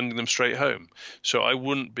them straight home. So I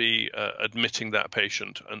wouldn't be admitting that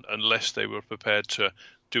patient unless they were prepared to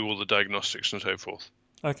do all the diagnostics and so forth.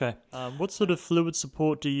 Okay. What sort of fluid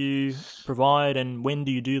support do you provide, and when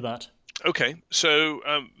do you do that? Okay, so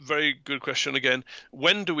very good question again.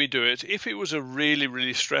 When do we do it? If it was a really,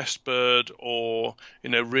 really stressed bird or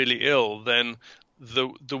really ill, then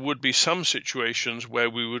there would be some situations where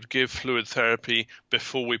we would give fluid therapy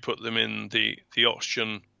before we put them in the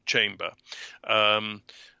oxygen chamber. I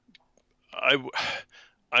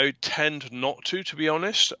tend not to be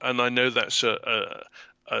honest, and I know that's a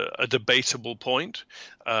debatable point.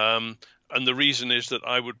 And the reason is that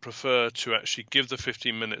I would prefer to actually give the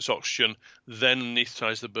 15 minutes oxygen, then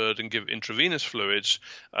anesthetize the bird and give intravenous fluids.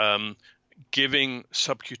 Giving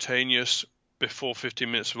subcutaneous before 15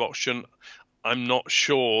 minutes of oxygen, I'm not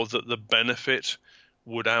sure that the benefit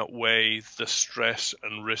would outweigh the stress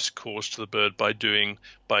and risk caused to the bird by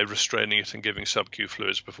restraining it and giving sub-Q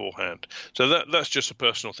fluids beforehand. So that's just a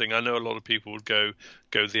personal thing. I know a lot of people would go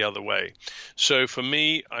the other way. So for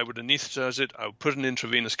me, I would anesthetize it. I would put an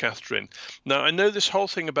intravenous catheter in. Now, I know this whole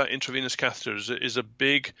thing about intravenous catheters is a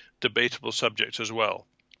big debatable subject as well.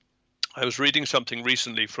 I was reading something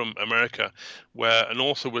recently from America where an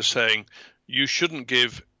author was saying you shouldn't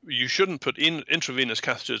give you shouldn't put in intravenous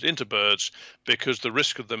catheters into birds, because the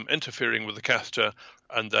risk of them interfering with the catheter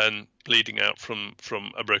and then bleeding out from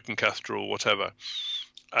a broken catheter or whatever.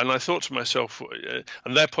 And I thought to myself,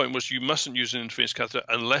 and their point was, you mustn't use an intravenous catheter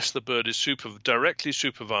unless the bird is directly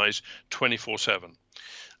supervised 24/7.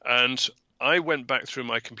 And I went back through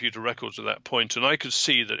my computer records at that point, and I could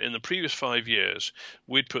see that in the previous 5 years,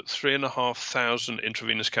 we'd put 3,500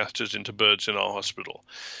 intravenous catheters into birds in our hospital.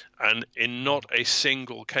 And in not a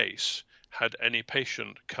single case had any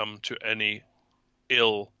patient come to any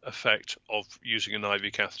ill effect of using an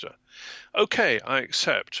IV catheter. Okay, I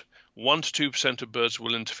accept 1 to 2% of birds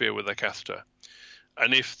will interfere with their catheter.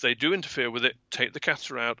 And if they do interfere with it, take the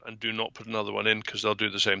catheter out and do not put another one in, because they'll do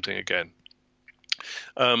the same thing again.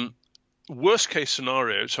 Worst case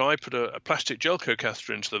scenario, so I put a plastic gel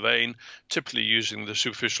catheter into the vein, typically using the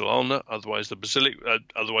superficial ulna, otherwise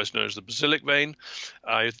known as the basilic vein.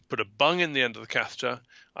 I put a bung in the end of the catheter.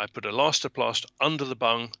 I put elastoplast under the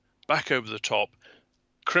bung, back over the top,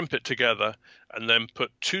 crimp it together, and then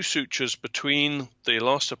put 2 sutures between the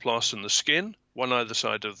elastoplast and the skin, one either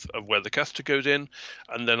side of where the catheter goes in,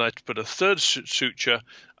 and then I put a third suture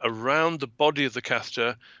around the body of the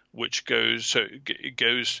catheter, which goes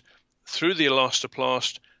through the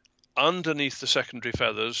elastoplast, underneath the secondary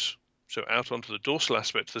feathers, so out onto the dorsal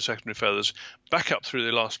aspect of the secondary feathers, back up through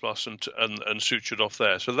the elastoplast and sutured off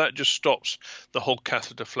there. So that just stops the whole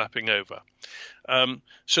catheter flapping over.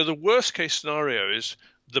 So the worst case scenario is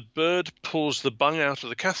the bird pulls the bung out of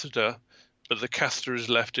the catheter, but the catheter is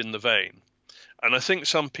left in the vein. And I think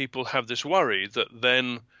some people have this worry that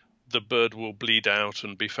then the bird will bleed out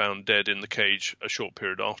and be found dead in the cage a short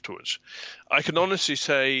period afterwards. I can honestly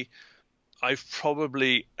say I've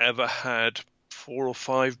probably ever had 4 or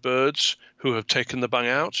 5 birds who have taken the bung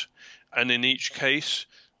out, and in each case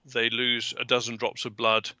they lose a dozen drops of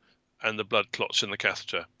blood and the blood clots in the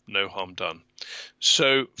catheter. No harm done.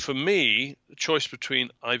 So for me, the choice between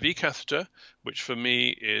IV catheter, which for me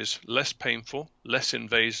is less painful, less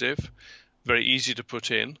invasive, very easy to put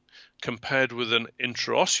in, compared with an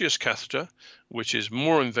intraosseous catheter, which is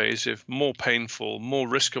more invasive, more painful, more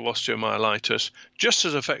risk of osteomyelitis, just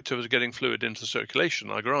as effective as getting fluid into circulation,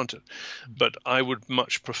 I grant it. But I would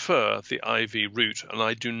much prefer the IV route, and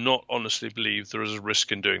I do not honestly believe there is a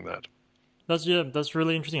risk in doing that. That's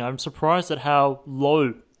really interesting. I'm surprised at how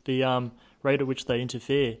low the rate at which they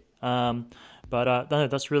interfere. No,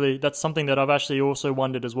 that's something that I've actually also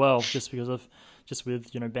wondered as well, just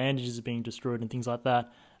with bandages being destroyed and things like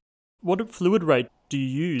that. What fluid rate do you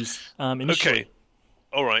use initially? Okay.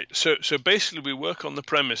 All right. So basically we work on the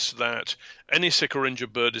premise that any sick or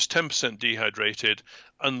injured bird is 10% dehydrated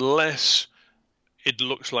unless it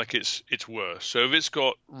looks like it's worse. So if it's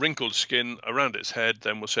got wrinkled skin around its head,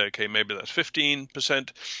 then we'll say, okay, maybe that's 15%.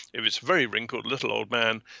 If it's very wrinkled, little old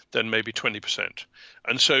man, then maybe 20%.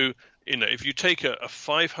 And so, if you take a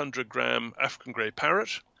 500-gram African grey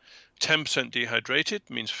parrot, 10% dehydrated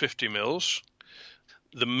means 50 mils.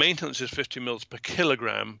 The maintenance is 50 mils per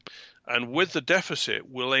kilogram, and with the deficit,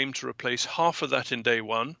 we'll aim to replace half of that in day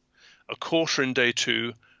 1, a quarter in day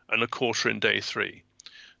 2, and a quarter in day 3.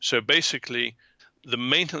 So basically, the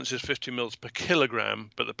maintenance is 50 mils per kilogram,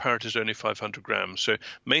 but the parrot is only 500 grams. So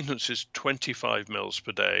maintenance is 25 mils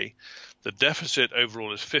per day. The deficit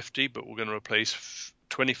overall is 50, but we're going to replace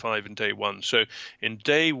 25 in day 1. So in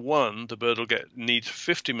day 1, the bird will need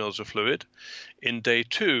 50 mils of fluid. In day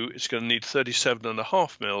 2, it's going to need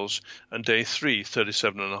 37.5 mils, and day 3,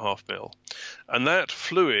 37.5 mil. And that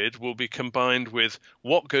fluid will be combined with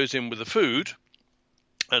what goes in with the food.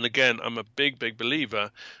 And again, I'm a big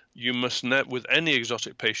believer. You must with any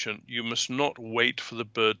exotic patient, you must not wait for the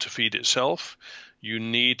bird to feed itself. You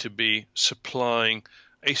need to be supplying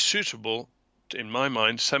a suitable, in my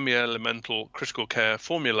mind, semi-elemental critical care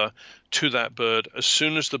formula to that bird as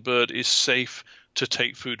soon as the bird is safe to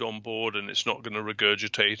take food on board, and it's not going to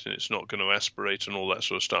regurgitate and it's not going to aspirate and all that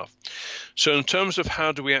sort of stuff. So in terms of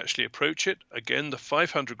how do we actually approach it, again, the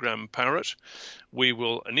 500-gram parrot, we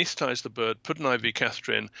will anesthetize the bird, put an IV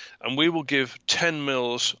catheter in, and we will give 10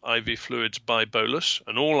 mils IV fluids by bolus,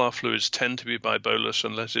 and all our fluids tend to be by bolus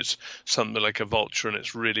unless it's something like a vulture and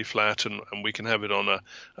it's really flat and we can have it on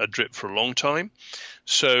a drip for a long time.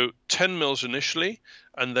 So 10 mils initially,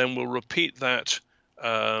 and then we'll repeat that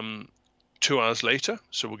 2 hours later,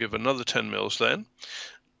 so we'll give another 10 mils then.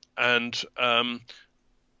 And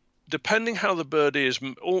depending how the bird is,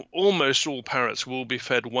 almost all parrots will be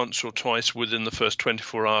fed once or twice within the first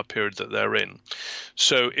 24-hour period that they're in.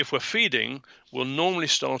 So if we're feeding, we'll normally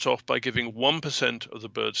start off by giving 1% of the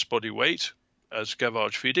bird's body weight as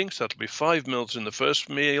gavage feeding. So that'll be 5 mils in the first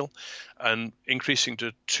meal and increasing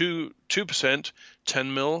to 2%,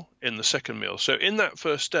 10 mil in the second meal. So in that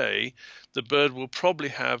first day, the bird will probably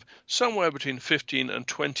have somewhere between 15 and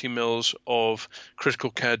 20 mils of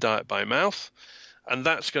critical care diet by mouth. And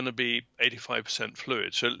that's going to be 85%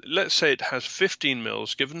 fluid. So let's say it has 15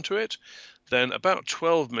 mils given to it, then about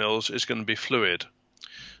 12 mils is going to be fluid.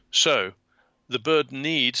 So the bird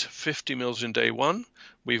needs 50 mils in day one.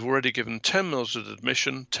 We've already given 10 mils at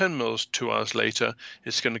admission, 10 mils 2 hours later.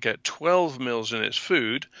 It's going to get 12 mils in its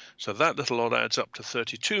food. So that little lot adds up to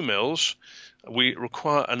 32 mils. We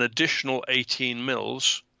require an additional 18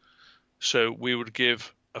 mils. So we would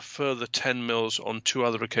give a further 10 mils on 2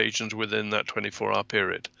 other occasions within that 24-hour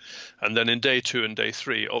period. And then in day 2 and day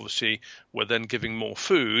 3, obviously, we're then giving more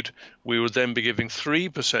food. We would then be giving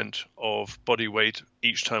 3% of body weight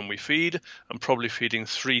each time we feed, and probably feeding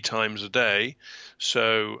 3 times a day.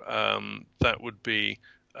 So that would be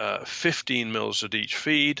 15 mils at each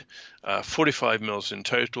feed, 45 mils in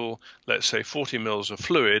total, let's say 40 mils of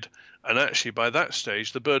fluid. And actually, by that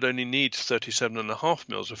stage, the bird only needs 37.5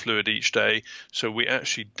 mils of fluid each day, so we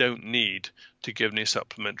actually don't need to give any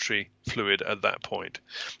supplementary fluid at that point.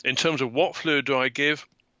 In terms of what fluid do I give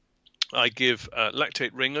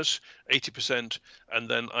lactate ringers, 80%, and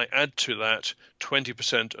then I add to that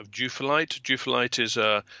 20% of Dufilite. Dufilite is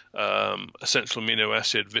a essential amino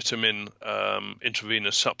acid vitamin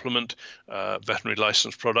intravenous supplement, veterinary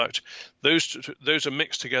licensed product. Those are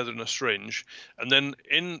mixed together in a syringe, and then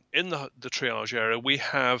in the triage area we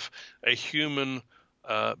have a human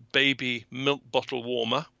baby milk bottle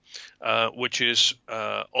warmer, which is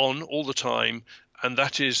on all the time, and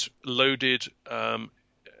that is loaded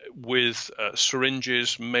with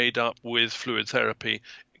syringes made up with fluid therapy,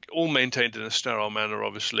 all maintained in a sterile manner,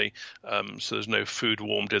 obviously, so there's no food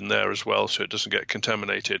warmed in there as well, so it doesn't get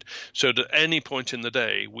contaminated. So at any point in the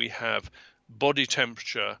day, we have body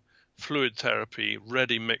temperature fluid therapy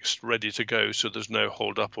ready, mixed, ready to go, so there's no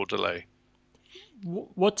hold up or delay.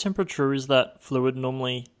 What temperature is that fluid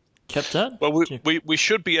normally kept at? Well, we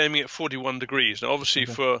should be aiming at 41 degrees. Now, obviously,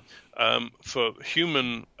 okay, for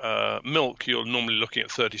human milk, you're normally looking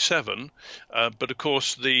at 37, but of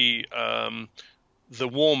course the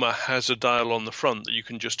warmer has a dial on the front that you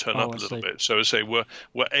can just turn up a little bit. So, as I say,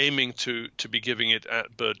 we're aiming to be giving it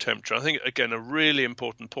at bird temperature. I think, again, a really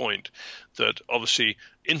important point that obviously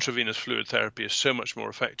intravenous fluid therapy is so much more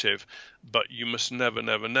effective, but you must never,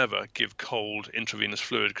 never, never give cold intravenous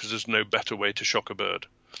fluid because there's no better way to shock a bird.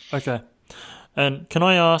 Okay. And can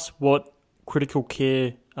I ask what critical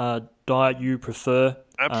care diet you prefer?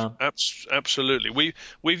 Absolutely.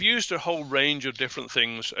 We've used a whole range of different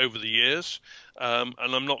things over the years, and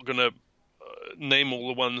I'm not going to name all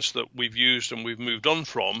the ones that we've used and we've moved on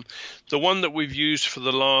from. The one that we've used for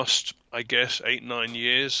the last, I guess, 8-9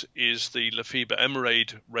 years is the Lefebvre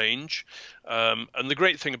Emerade range. And the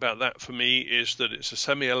great thing about that for me is that it's a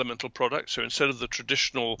semi-elemental product. So instead of the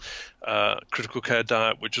traditional critical care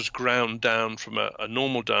diet, which is ground down from a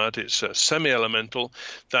normal diet, it's semi-elemental.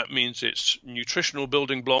 That means it's nutritional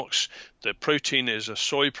building blocks. The protein is a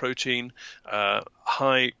soy protein,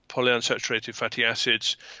 high polyunsaturated fatty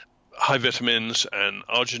acids, high vitamins and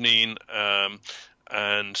arginine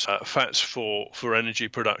and fats for energy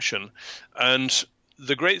production. And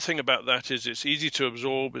the great thing about that is it's easy to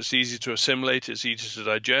absorb, it's easy to assimilate, it's easy to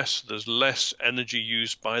digest. There's less energy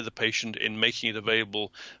used by the patient in making it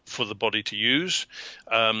available for the body to use.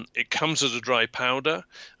 It comes as a dry powder.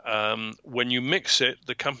 When you mix it,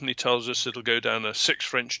 the company tells us it'll go down a 6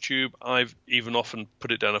 French tube. I've even often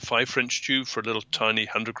put it down a 5 French tube for a little tiny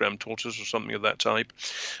 100-gram tortoise or something of that type.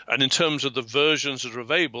 And in terms of the versions that are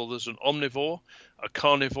available, there's an omnivore, a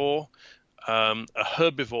carnivore, a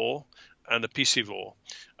herbivore, and a piscivore.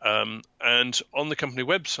 And on the company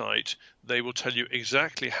website, they will tell you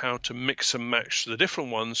exactly how to mix and match the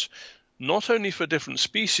different ones, not only for different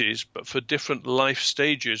species, but for different life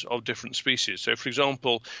stages of different species. So, for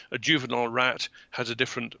example, a juvenile rat has a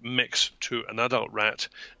different mix to an adult rat,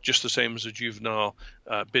 just the same as a juvenile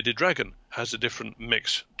bearded dragon has a different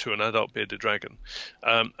mix to an adult bearded dragon.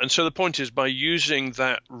 And so the point is, by using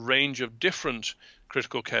that range of different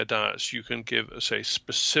critical care diets, you can give, say,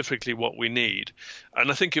 specifically what we need. And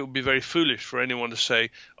I think it would be very foolish for anyone to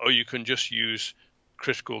say, oh, you can just use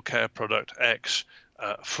critical care product X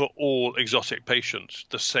for all exotic patients,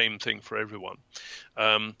 the same thing for everyone.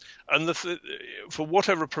 And for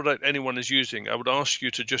whatever product anyone is using, I would ask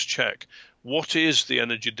you to just check what is the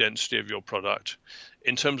energy density of your product.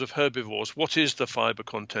 In terms of herbivores, what is the fiber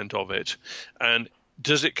content of it? And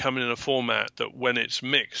does it come in a format that when it's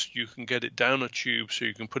mixed, you can get it down a tube, so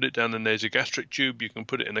you can put it down a nasogastric tube, you can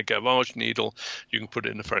put it in a gavage needle, you can put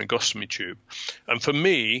it in a pharyngostomy tube. And for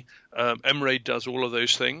me, Emerade does all of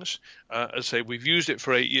those things. As I say, we've used it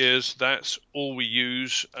for 8 years. That's all we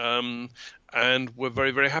use, and we're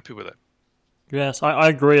very, very happy with it. Yes, I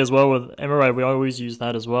agree as well with Emerade. We always use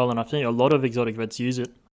that as well, and I think a lot of exotic vets use it.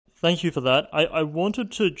 Thank you for that. I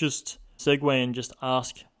wanted to just segue and just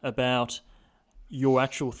ask about your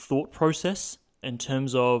actual thought process in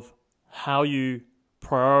terms of how you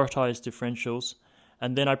prioritize differentials.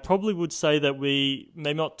 And then I probably would say that we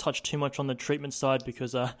may not touch too much on the treatment side,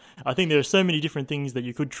 because I think there are so many different things that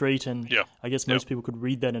you could treat, and I guess most people could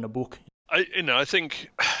read that in a book. I think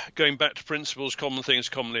going back to principles, common things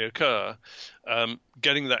commonly occur,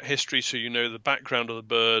 getting that history so you know the background of the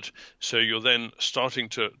bird, so you're then starting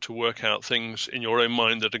to work out things in your own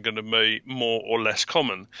mind that are going to be more or less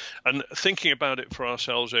common. And thinking about it for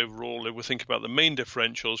ourselves overall, if we think about the main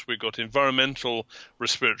differentials, we've got environmental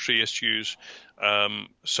respiratory issues,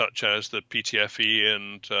 such as the PTFE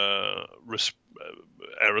and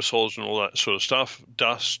aerosols and all that sort of stuff,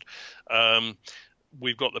 dust.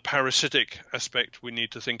 We've got the parasitic aspect we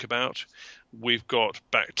need to think about. We've got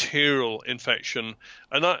bacterial infection.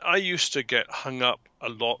 And I used to get hung up a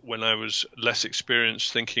lot when I was less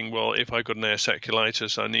experienced, thinking, well, if I got an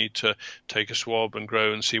Ayursaculitis, I need to take a swab and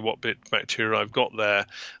grow and see what bit bacteria I've got there.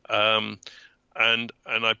 And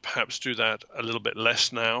I perhaps do that a little bit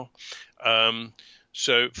less now.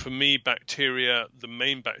 So for me, bacteria, the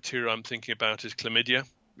main bacteria I'm thinking about is chlamydia.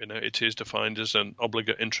 It is defined as an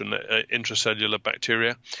obligate intracellular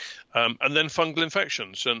bacteria. And then fungal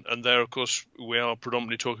infections. And there, of course, we are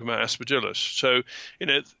predominantly talking about Aspergillus. So,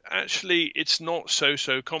 actually, it's not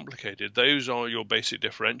so complicated. Those are your basic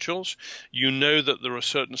differentials. You know that there are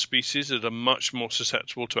certain species that are much more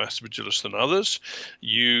susceptible to Aspergillus than others.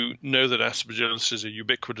 You know that Aspergillus is a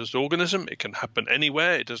ubiquitous organism. It can happen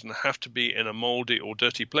anywhere. It doesn't have to be in a moldy or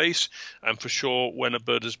dirty place. And for sure, when a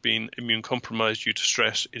bird has been immune compromised due to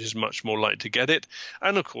stress, it is much more likely to get it.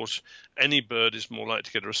 And of course, any bird is more likely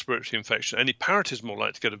to get a respiratory infection. Any parrot is more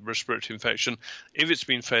likely to get a respiratory infection if it's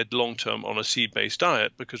been fed long-term on a seed-based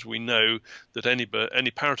diet, because we know that any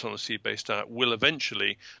parrot on a seed-based diet will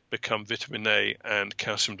eventually become vitamin A and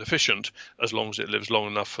calcium deficient, as long as it lives long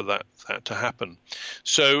enough for that to happen.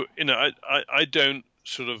 So, I don't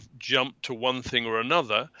sort of jump to one thing or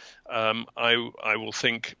another. I will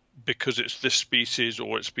think, because it's this species,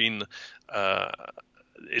 or it's been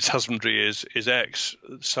its husbandry is X,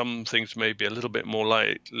 some things may be a little bit more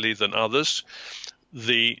likely than others.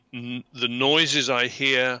 The noises I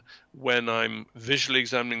hear when I'm visually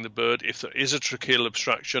examining the bird, if there is a tracheal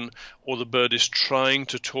obstruction or the bird is trying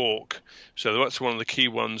to talk, so that's one of the key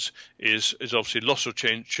ones, is obviously loss or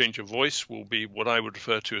change of voice will be what I would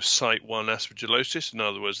refer to as site 1 aspergillosis, in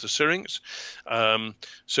other words, the syrinx.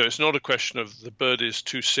 So it's not a question of the bird is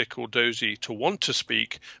too sick or dozy to want to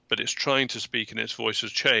speak, but it's trying to speak and its voice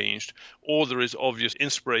has changed, or there is obvious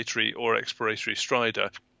inspiratory or expiratory stridor.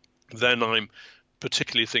 Then I'm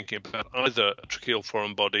particularly thinking about either a tracheal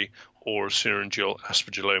foreign body or a syringeal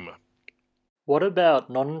aspergilloma. What about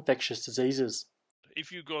non-infectious diseases?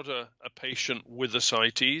 If you've got a patient with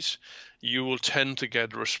ascites, you will tend to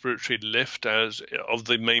get a respiratory lift of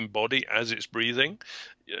the main body as it's breathing.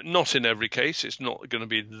 Not in every case, it's not going to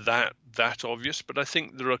be that obvious, but I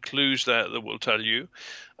think there are clues there that will tell you.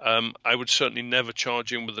 I would certainly never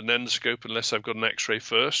charge in with an endoscope unless I've got an X-ray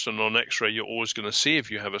first, and on X-ray you're always going to see if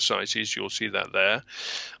you have ascites, you'll see that there.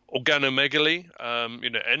 Organomegaly,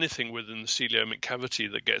 anything within the coelomic cavity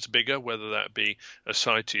that gets bigger, whether that be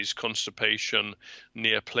ascites, constipation,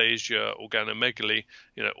 neoplasia, organomegaly,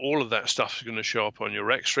 all of that stuff is going to show up on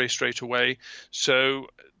your X-ray straight away. So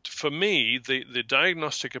for me, the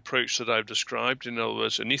diagnostic approach that I've described, in other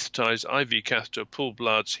words, anesthetized IV catheter, pooled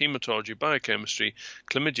bloods, hematology, biochemistry,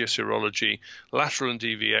 chlamydia serology, lateral and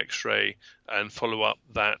DV X-ray, and follow up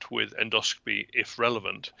that with endoscopy if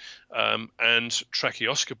relevant, and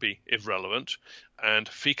tracheoscopy if relevant, and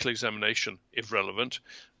fecal examination if relevant.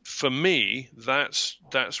 For me, that's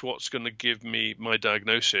what's going to give me my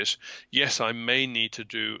diagnosis. Yes, I may need to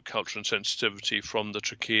do culture and sensitivity from the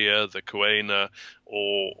trachea, the choana,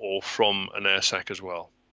 or from an air sac as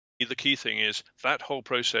well. The key thing is that whole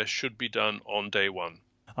process should be done on day one.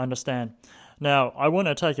 I understand. Now, I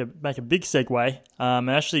want to make a big segue and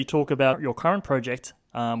actually talk about your current project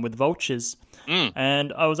with vultures.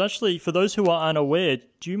 And I was actually, for those who are unaware,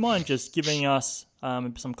 do you mind just giving us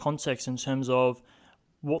some context in terms of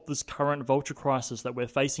what this current vulture crisis that we're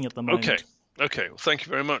facing at the moment? Okay, well, thank you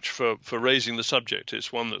very much for raising the subject.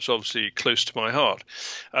 It's one that's obviously close to my heart.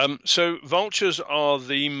 So vultures are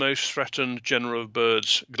the most threatened genera of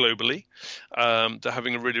birds globally. They're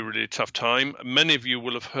having a really, really tough time. Many of you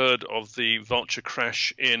will have heard of the vulture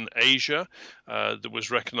crash in Asia that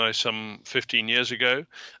was recognized some 15 years ago.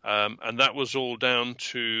 And that was all down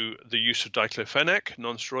to the use of diclofenac,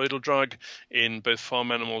 non-steroidal drug, in both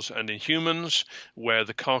farm animals and in humans, where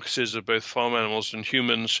the carcasses of both farm animals and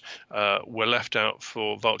humans were left out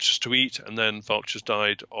for vultures to eat, and then vultures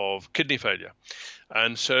died of kidney failure.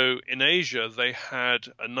 And so in Asia, they had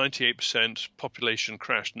a 98% population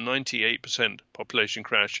crash, 98% population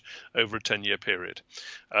crash over a 10-year period.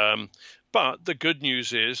 But the good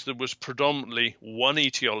news is there was predominantly one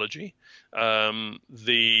etiology.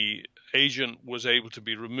 The agent was able to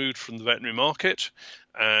be removed from the veterinary market,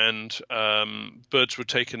 and birds were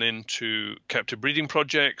taken into captive breeding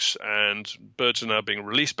projects, and birds are now being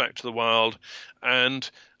released back to the wild. And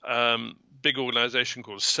big organization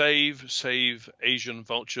called Save Asian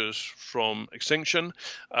Vultures from Extinction.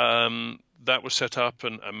 That was set up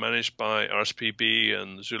and managed by RSPB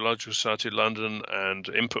and the Zoological Society of London, and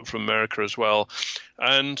input from America as well.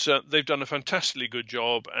 And they've done a fantastically good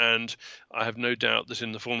job, and I have no doubt that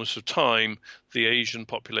in the fullness of time, the Asian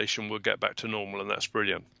population will get back to normal, and that's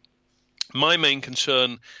brilliant. My main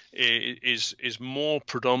concern is more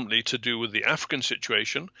predominantly to do with the African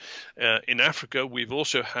situation. In Africa, we've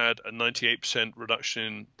also had a 98% reduction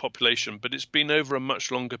in population, but it's been over a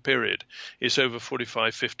much longer period. It's over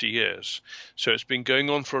 45, 50 years. So it's been going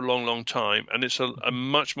on for a long, long time, and it's a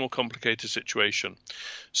much more complicated situation.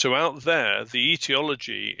 So out there, the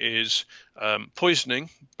etiology is poisoning,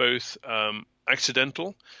 both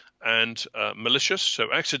accidental and malicious.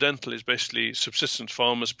 So accidental is basically subsistence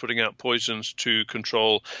farmers putting out poisons to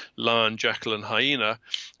control lion, jackal, and hyena,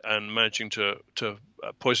 and managing to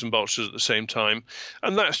poison vultures at the same time.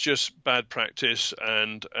 And that's just bad practice,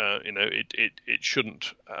 and it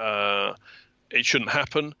shouldn't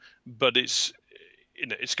happen. But it's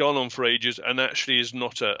gone on for ages, and actually is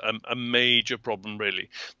not a major problem, really.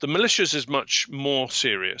 The malicious is much more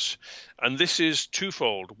serious, and this is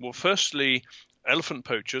twofold. Well, firstly, elephant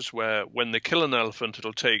poachers, where when they kill an elephant,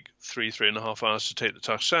 it'll take 3.5 hours to take the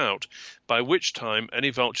tusks out, by which time any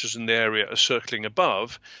vultures in the area are circling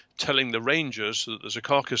above, telling the rangers that there's a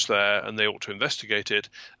carcass there and they ought to investigate it.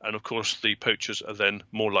 And of course, the poachers are then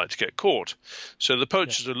more likely to get caught. So the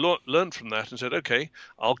poachers have learned from that and said, okay,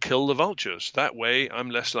 I'll kill the vultures. That way I'm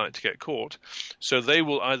less likely to get caught. So they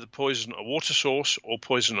will either poison a water source or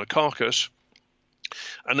poison a carcass.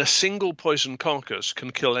 And a single poison carcass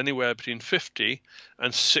can kill anywhere between 50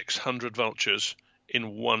 and 600 vultures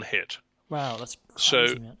in one hit. Wow, that's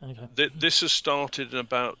crazy, man. Okay. This has started in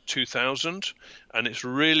about 2000, and it's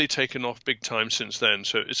really taken off big time since then.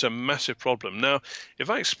 So it's a massive problem. Now, if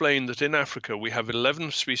I explain that in Africa we have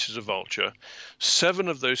 11 species of vulture, 7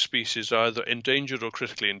 of those species are either endangered or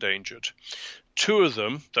critically endangered. 2 of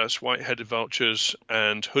them, that's white-headed vultures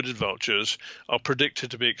and hooded vultures, are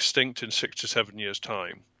predicted to be extinct in 6 to 7 years'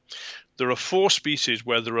 time. There are 4 species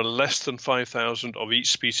where there are less than 5,000 of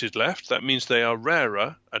each species left. That means they are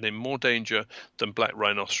rarer and in more danger than black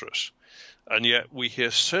rhinoceros. And yet we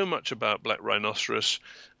hear so much about black rhinoceros,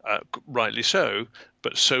 rightly so,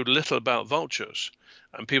 but so little about vultures.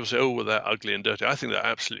 And people say, oh, well, they're ugly and dirty. I think they're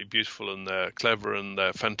absolutely beautiful, and they're clever, and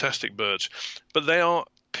they're fantastic birds. But they are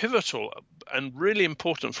pivotal and really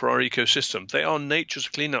important for our ecosystem. They are nature's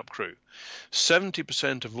cleanup crew.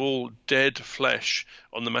 70% of all dead flesh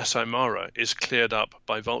on the Masai Mara is cleared up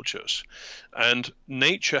by vultures. And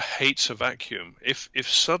nature hates a vacuum. If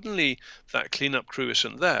suddenly that cleanup crew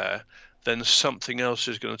isn't there, then something else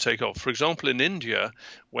is going to take off. For example, in India,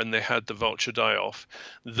 when they had the vulture die-off,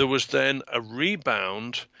 there was then a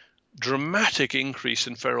rebound, dramatic increase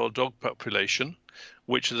in feral dog population,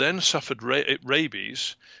 which then suffered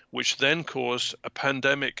rabies, which then caused a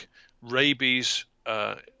pandemic rabies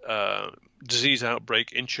disease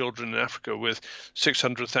outbreak in children in Africa, with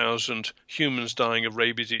 600,000 humans dying of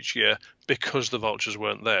rabies each year because the vultures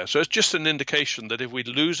weren't there. So it's just an indication that if we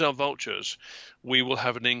lose our vultures, we will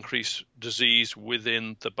have an increased disease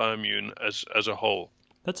within the bioimmune as a whole.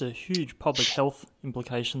 That's a huge public health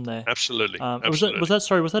implication there. Absolutely. Absolutely.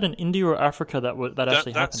 Was that in India or Africa that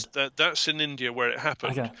actually happened? That's in India where it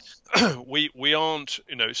happened. Okay. We aren't,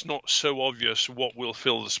 it's not so obvious what will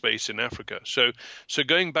fill the space in Africa. So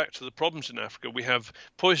going back to the problems in Africa, we have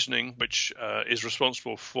poisoning, which is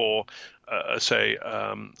responsible for, say,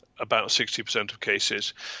 about 60% of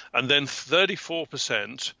cases, and then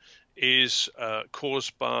 34% is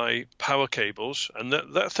caused by power cables, and that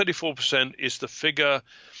 34% is the figure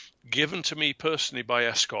given to me personally by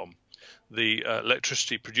Eskom. the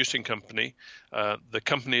electricity producing company. The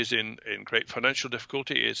company is in great financial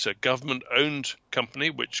difficulty. It's a government-owned company,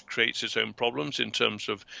 which creates its own problems in terms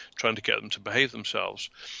of trying to get them to behave themselves.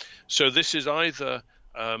 So this is either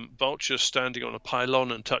vultures standing on a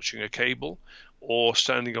pylon and touching a cable, or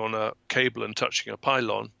standing on a cable and touching a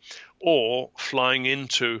pylon, or flying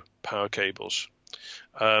into power cables.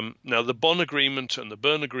 Now, the Bonn Agreement and the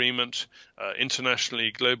Berne Agreement,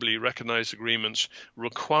 internationally, globally recognized agreements,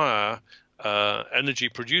 require energy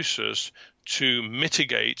producers to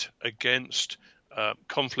mitigate against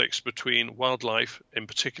conflicts between wildlife, in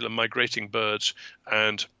particular migrating birds,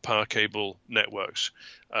 and power cable networks.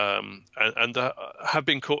 And there have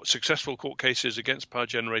been successful court cases against power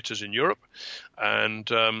generators in Europe,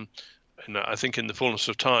 and I think in the fullness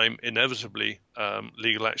of time, inevitably,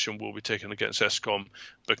 legal action will be taken against Eskom,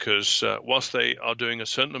 because whilst they are doing a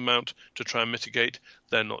certain amount to try and mitigate,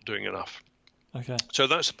 they're not doing enough. Okay. So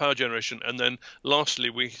that's the power generation. And then lastly,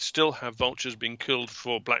 we still have vultures being killed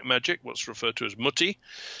for black magic, what's referred to as muti.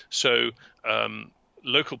 So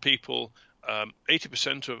local people,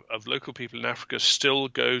 80% of local people in Africa still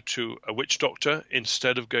go to a witch doctor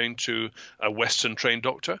instead of going to a Western trained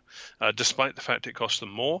doctor, despite the fact it costs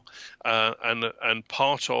them more. And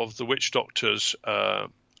part of the witch doctor's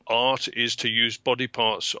art is to use body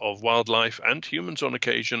parts of wildlife and humans on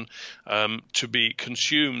occasion to be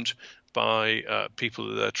consumed by people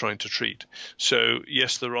that they're trying to treat. So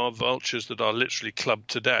yes, there are vultures that are literally clubbed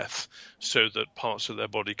to death so that parts of their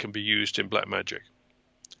body can be used in black magic.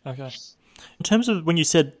 Okay. In terms of when you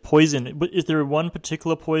said poison, is there one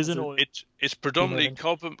particular poison? Or it's predominantly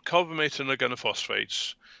carbamate and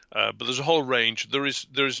organophosphates, but there's a whole range. There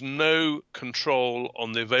is no control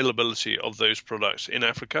on the availability of those products in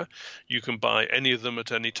Africa. You can buy any of them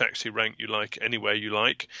at any taxi rank you like, anywhere you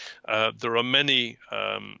like. There are many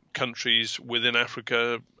countries within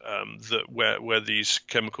Africa where these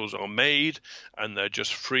chemicals are made, and they're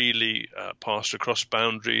just freely passed across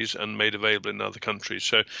boundaries and made available in other countries.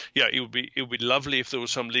 So yeah, it would be lovely if there was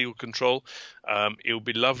some legal control. It would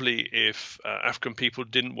be lovely if African people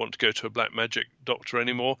didn't want to go to a black magic doctor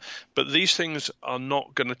anymore. But these things are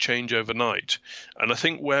not going to change overnight. And I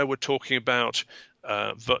think where we're talking about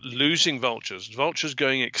losing vultures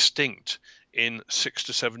going extinct in 6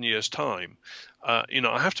 to 7 years' time, I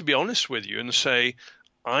have to be honest with you and say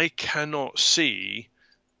I cannot see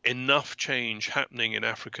enough change happening in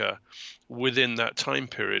Africa within that time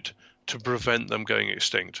period to prevent them going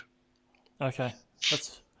extinct. Okay,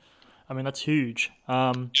 that's huge.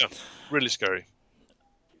 Yeah, really scary.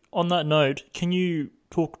 On that note, can you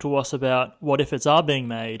talk to us about what efforts are being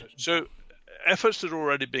made? So efforts that are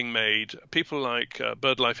already being made, people like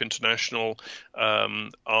BirdLife International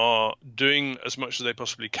are doing as much as they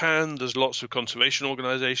possibly can. There's lots of conservation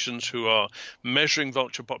organizations who are measuring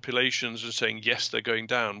vulture populations and saying, yes, they're going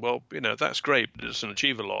down. Well, that's great, but it doesn't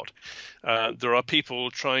achieve a lot. There are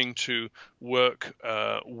people trying to work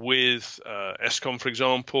with Eskom, for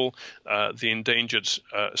example. The Endangered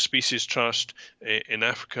Species Trust in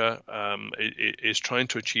Africa is trying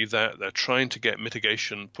to achieve that. They're trying to get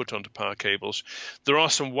mitigation put onto power cables. There are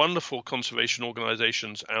some wonderful conservation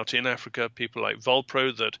organizations out in Africa, people like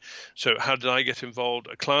Volpro. So how did I get involved?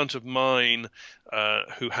 A client of mine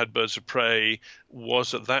who had birds of prey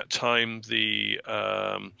was at that time the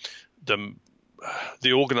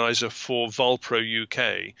organizer for Volpro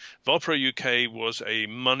UK. Volpro UK was a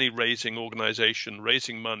money-raising organization,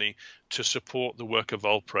 raising money to support the work of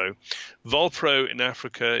Volpro. Volpro in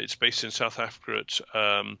Africa, it's based in South Africa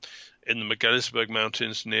in the Magaliesberg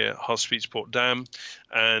Mountains near Hartsfietsport Dam,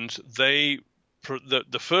 and the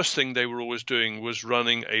first thing they were always doing was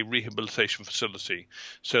running a rehabilitation facility.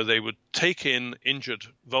 So they would take in injured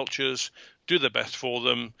vultures, do their best for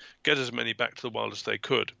them, get as many back to the wild as they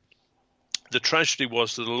could. The tragedy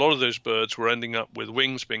was that a lot of those birds were ending up with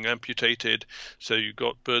wings being amputated. So you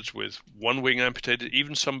got birds with one wing amputated,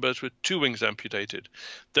 even some birds with two wings amputated.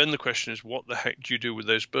 Then the question is, what the heck do you do with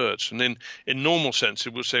those birds? And then in normal sense,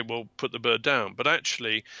 it will say, well, put the bird down. But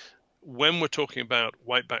actually, when we're talking about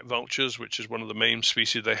white-backed vultures, which is one of the main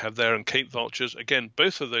species they have there, and Cape vultures, again,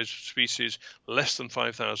 both of those species, less than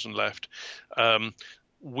 5,000 left,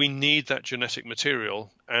 we need that genetic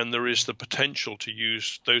material, and there is the potential to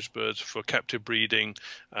use those birds for captive breeding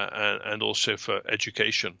and also for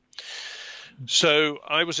education. So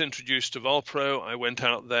I was introduced to Volpro. I went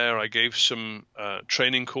out there. I gave some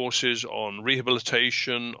training courses on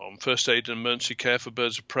rehabilitation, on first aid and emergency care for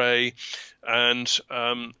birds of prey. And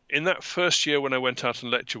in that first year when I went out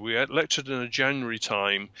and lectured, we lectured in a January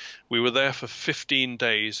time. We were there for 15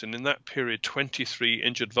 days. And in that period, 23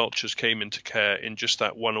 injured vultures came into care in just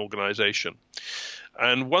that one organization.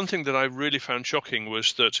 And one thing that I really found shocking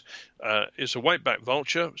was that it's a whiteback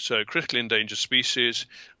vulture, so critically endangered species,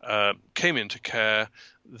 came into care.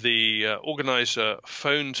 The organizer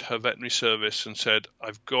phoned her veterinary service and said,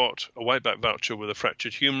 I've got a whiteback vulture with a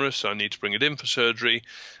fractured humerus. I need to bring it in for surgery.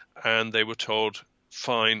 And they were told,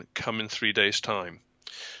 fine, come in 3 days' time.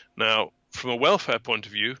 Now, from a welfare point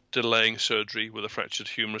of view, delaying surgery with a fractured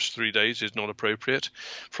humerus 3 days is not appropriate.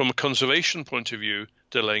 From a conservation point of view,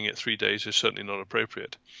 delaying it 3 days is certainly not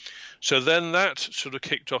appropriate. So then that sort of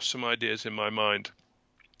kicked off some ideas in my mind.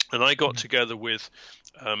 And I got together with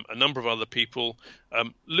a number of other people,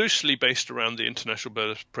 loosely based around the International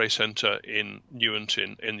Bird of Prey Centre in Newent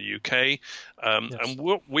in the UK. And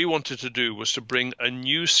what we wanted to do was to bring a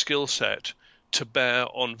new skill set to bear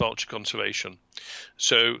on vulture conservation.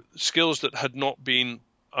 So skills that had not been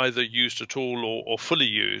either used at all or fully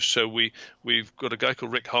used. So we've got a guy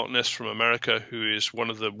called Rick Harkness from America, who is one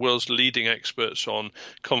of the world's leading experts on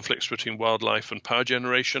conflicts between wildlife and power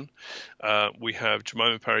generation. We have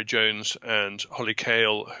Jemima Parry-Jones and Holly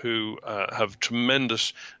Cale, who have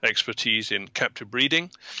tremendous expertise in captive breeding.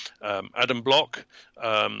 Adam Block,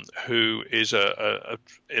 who is an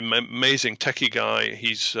amazing techie guy.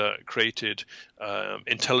 He's created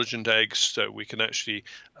intelligent eggs, so we can actually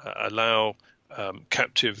allow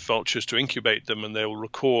captive vultures to incubate them, and they will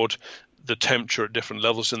record the temperature at different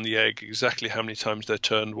levels in the egg, exactly how many times they're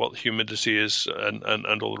turned, what the humidity is,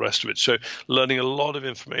 and all the rest of it. So learning a lot of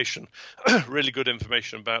information, really good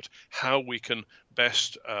information about how we can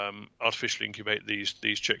best artificially incubate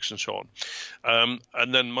these chicks and so on.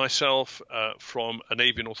 And then myself, from an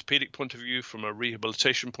avian orthopedic point of view, from a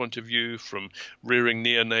rehabilitation point of view, from rearing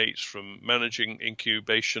neonates, from managing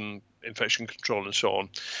incubation, infection control, and so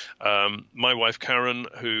on. My wife Karen,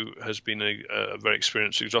 who has been a very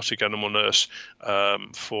experienced exotic animal nurse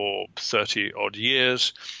for 30 odd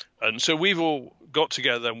years. And so we've all got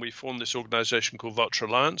together and we formed this organization called Vulture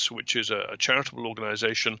Alliance, which is a charitable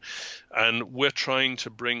organization, and we're trying to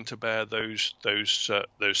bring to bear those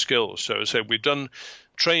skills. So as I said, we've done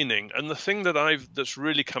training, and the thing that's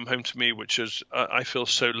really come home to me, which is I feel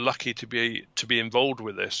so lucky to be involved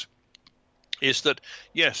with this, is that,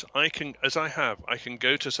 yes, I can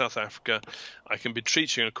go to South Africa, I can be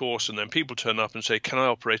teaching a course, and then people turn up and say, can I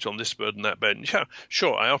operate on this bird and that bird? And yeah,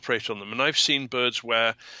 sure, I operate on them. And I've seen birds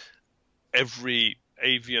where every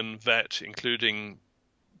avian vet, including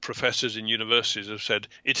professors in universities, have said,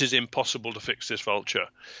 it is impossible to fix this vulture.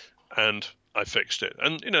 And I fixed it.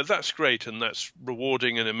 And, that's great and that's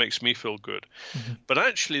rewarding and it makes me feel good. Mm-hmm. But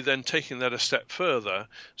actually then taking that a step further,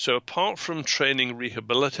 so apart from training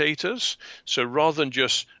rehabilitators, so rather than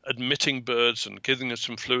just admitting birds and giving them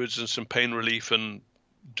some fluids and some pain relief and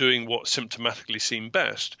doing what symptomatically seemed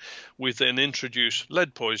best, we then introduced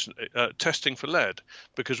lead poison testing for lead,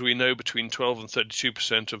 because we know between 12 and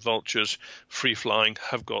 32% of vultures free flying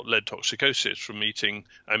have got lead toxicosis from eating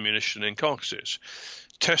ammunition in carcasses.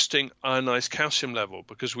 Testing ionized calcium level,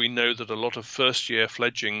 because we know that a lot of first-year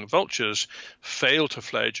fledging vultures fail to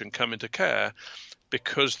fledge and come into care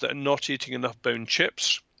because they're not eating enough bone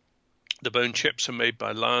chips. The bone chips are made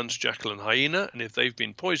by lions, jackal, and hyena, and if they've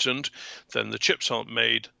been poisoned, then the chips aren't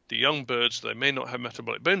made. The young birds, they may not have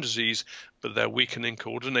metabolic bone disease, but they're weak and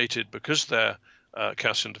incoordinated because they're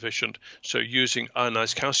calcium deficient. So using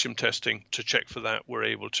ionized calcium testing to check for that, we're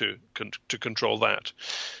able to control that.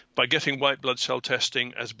 By getting white blood cell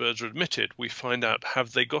testing as birds are admitted, we find out,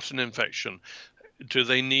 have they got an infection? Do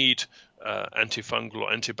they need antifungal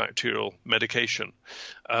or antibacterial medication?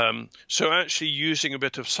 So actually using a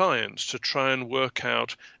bit of science to try and work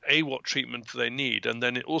out, what treatment they need, and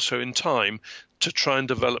then also in time to try and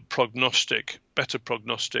develop better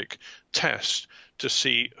prognostic tests to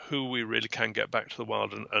see who we really can get back to the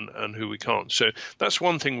wild and who we can't. So that's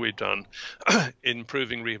one thing we've done in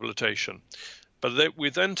improving rehabilitation. But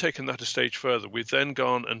we've then taken that a stage further. We've then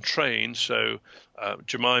gone and trained. So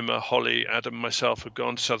Jemima, Holly, Adam, myself have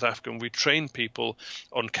gone to South Africa and we trained people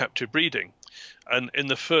on captive breeding. And in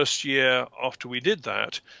the first year after we did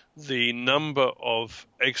that, the number of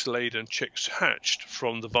eggs laid and chicks hatched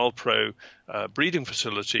from the Vulpro breeding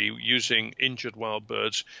facility using injured wild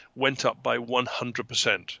birds went up by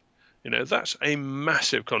 100%. That's a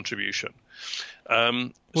massive contribution.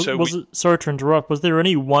 Sorry to interrupt, was there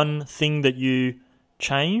any one thing that you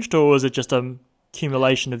changed, or was it just a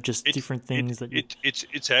accumulation of just different things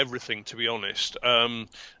It's everything, to be honest. There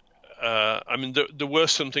were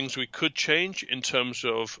some things we could change in terms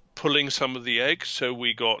of pulling some of the eggs. So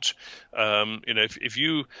we got,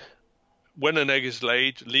 when an egg is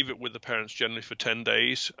laid, leave it with the parents generally for 10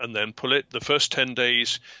 days and then pull it. The first 10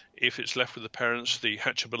 days, if it's left with the parents, the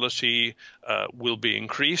hatchability will be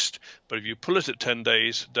increased. But if you pull it at 10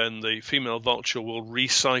 days, then the female vulture will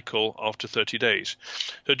recycle after 30 days.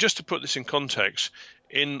 So just to put this in context,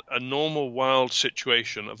 in a normal wild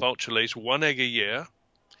situation, a vulture lays one egg a year,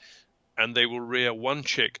 and they will rear one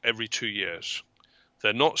chick every 2 years.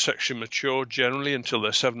 They're not sexually mature generally until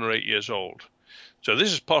they're 7 or 8 years old. So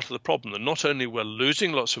this is part of the problem, that not only we're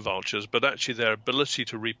losing lots of vultures, but actually their ability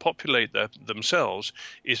to repopulate themselves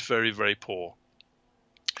is very, very poor.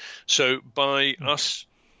 So by us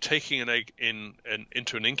taking an egg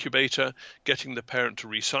into an incubator, getting the parent to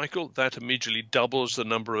recycle, that immediately doubles the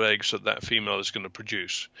number of eggs that female is going to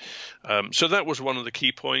produce. So that was one of the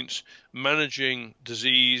key points: managing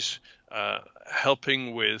disease,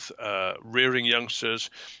 helping with rearing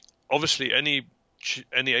youngsters. Obviously, any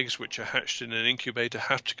eggs which are hatched in an incubator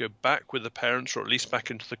have to go back with the parents, or at least back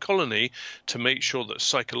into the colony, to make sure that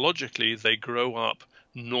psychologically they grow up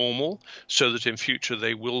normal, so that in future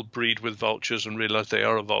they will breed with vultures and realize they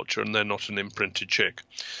are a vulture and they're not an imprinted chick.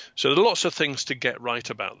 So there are lots of things to get right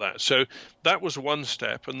about that. So that was one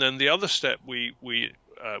step. And then the other step we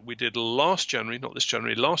did last January, not this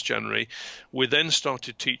January, last January, we then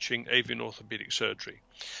started teaching avian orthopedic surgery.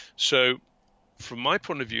 So from my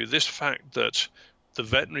point of view, this fact that the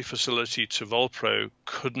veterinary facility to Volpro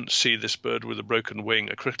couldn't see this bird with a broken wing,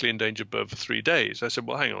 a critically endangered bird, for 3 days. I said,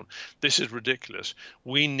 well, hang on, this is ridiculous.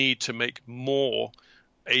 We need to make more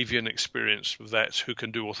avian experienced vets who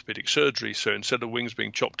can do orthopedic surgery. So instead of wings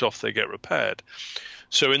being chopped off, they get repaired.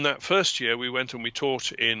 So in that first year, we went and we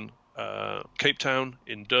taught in Cape Town,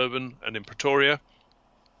 in Durban, and in Pretoria.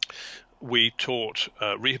 We taught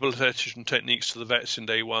rehabilitation techniques to the vets in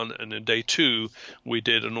day 1, and in day 2 we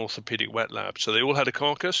did an orthopedic wet lab. So they all had a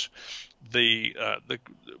carcass. We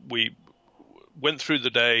went through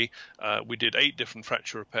the day. We did 8 different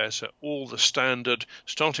fracture repairs, so all the standard,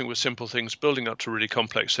 starting with simple things, building up to really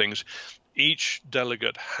complex things. Each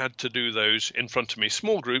delegate had to do those in front of me,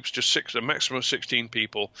 small groups, just a maximum of 16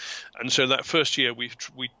 people. And so that first year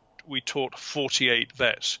we taught 48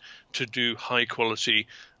 vets to do high quality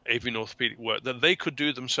avian orthopedic work that they could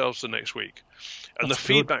do themselves the next week. And the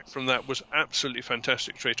feedback from that was absolutely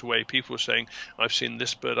fantastic straight away. People were saying, I've seen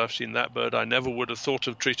this bird, I've seen that bird, I never would have thought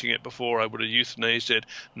of treating it before, I would have euthanized it,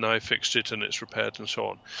 now I fixed it and it's repaired, and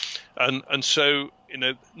so on. And so,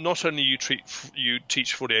 not only you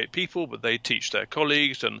teach 48 people, but they teach their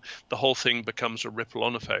colleagues, and the whole thing becomes a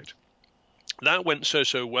ripple-on effect. That went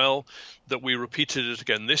so well that we repeated it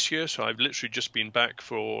again this year. So I've literally just been back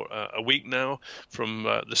for a week now from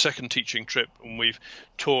the second teaching trip, and we've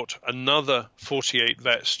taught another 48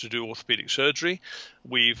 vets to do orthopedic surgery.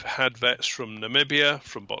 We've had vets from Namibia,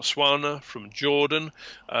 from Botswana, from Jordan,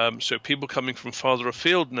 so people coming from farther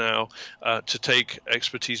afield now to take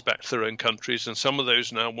expertise back to their own countries, and some of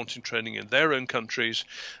those now wanting training in their own countries.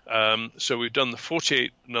 So we've done the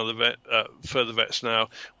 48 further vets now.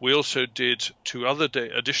 We also did 2 other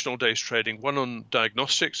additional days training, one on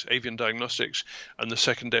diagnostics, avian diagnostics, and the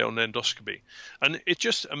second day on endoscopy. And it's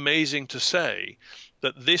just amazing to say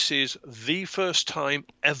that this is the first time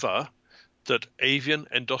ever that avian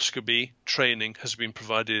endoscopy training has been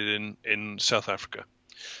provided in South Africa.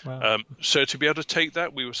 Wow. So to be able to take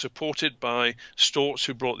that, we were supported by Storts,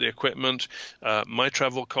 who brought the equipment. My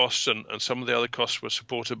travel costs and some of the other costs were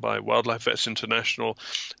supported by Wildlife Vets International,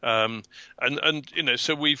 and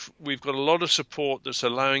so we've got a lot of support that's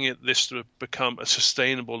allowing this to become a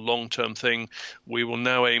sustainable long-term thing. We will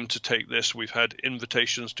now aim to take this. We've had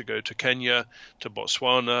invitations to go to Kenya, to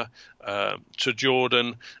Botswana, to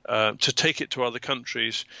Jordan, to take it to other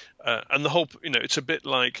countries, and the whole, it's a bit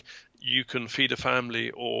like you can feed a family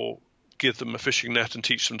or give them a fishing net and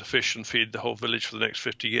teach them to fish and feed the whole village for the next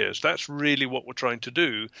 50 years. That's really what we're trying to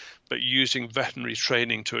do, but using veterinary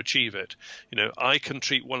training to achieve it. I can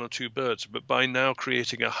treat 1 or 2 birds, but by now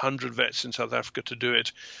creating 100 vets in South Africa to do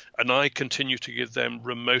it, and I continue to give them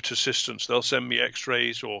remote assistance. They'll send me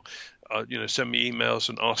x-rays or send me emails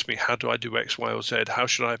and ask me, how do I do X, Y, or Z? How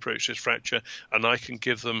should I approach this fracture? And I can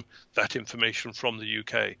give them that information from the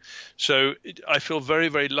UK. So I feel very,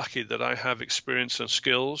 very lucky that I have experience and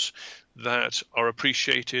skills that are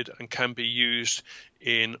appreciated and can be used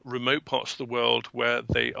in remote parts of the world where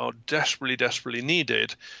they are desperately, desperately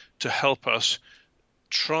needed to help us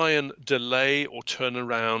try and delay or turn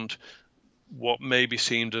around what may be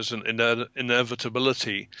seen as an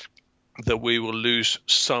inevitability that we will lose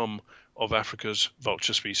some of Africa's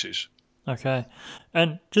vulture species. Okay.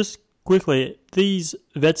 And just quickly, these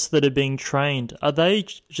vets that are being trained, are they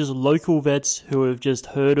just local vets who have just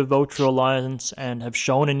heard of Vulture Alliance and have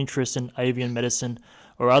shown an interest in avian medicine,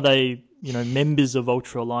 or are they, members of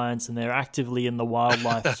Vulture Alliance and they're actively in the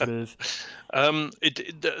wildlife sort of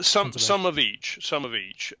some of each,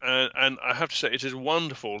 and I have to say it is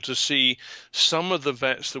wonderful to see some of the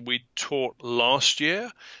vets that we taught last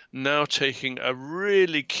year now taking a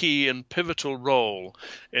really key and pivotal role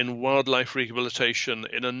in wildlife rehabilitation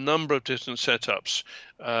in a number of different setups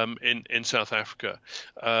in South Africa.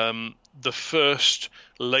 The first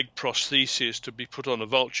leg prosthesis to be put on a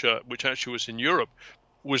vulture, which actually was in Europe,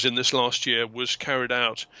 was in this last year, was carried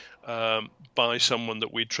out by someone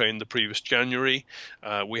that we trained the previous January.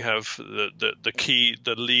 We have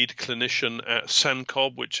the lead clinician at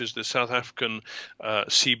SANCOB, which is the South African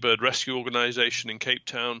Seabird Rescue Organization in Cape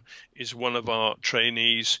Town, is one of our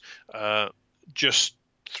trainees. Just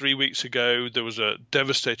 3 weeks ago, there was a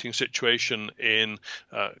devastating situation in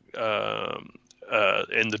the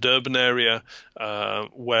Durban area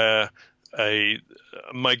where a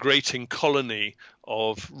migrating colony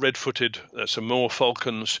of red-footed Samoa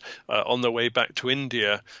falcons on their way back to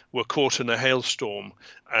India were caught in a hailstorm,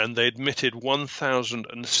 and they admitted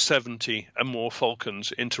 1,070 and more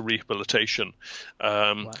falcons into rehabilitation.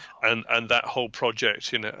 Wow. And that whole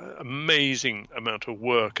project, amazing amount of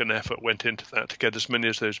work and effort went into that to get as many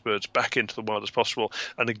of those birds back into the wild as possible.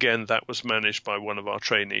 And again, that was managed by one of our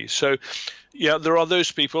trainees. So, yeah, there are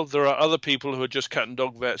those people. There are other people who are just cat and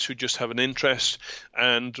dog vets who just have an interest.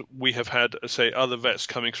 And we have had, say, other vets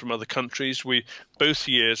coming from other countries. Both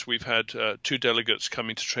years we've had 2 delegates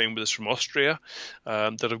coming to train with us from Austria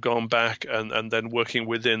that have gone back and then working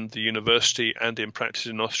within the university and in practice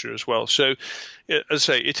in Austria as well. So, as I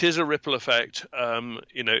say, it is a ripple effect.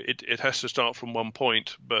 It has to start from one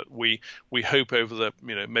point, but we hope over the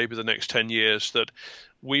maybe the next 10 years that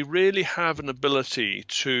we really have an ability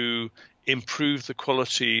to improve the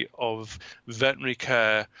quality of veterinary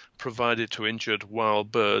care provided to injured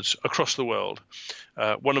wild birds across the world.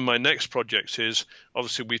 One of my next projects is,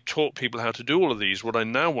 obviously, we've taught people how to do all of these. What I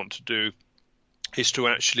now want to do is to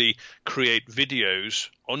actually create videos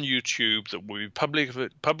on YouTube that will be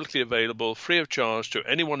publicly available, free of charge to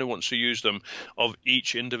anyone who wants to use them, of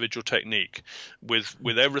each individual technique,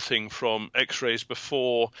 with everything from x-rays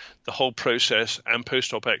before, the whole process, and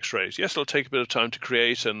post-op x-rays. Yes, it'll take a bit of time to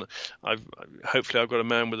create, and hopefully I've got a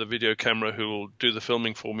man with a video camera who will do the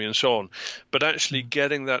filming for me and so on. But actually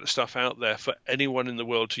getting that stuff out there for anyone in the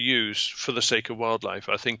world to use for the sake of wildlife,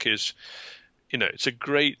 I think is, it's a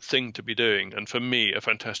great thing to be doing, and for me, a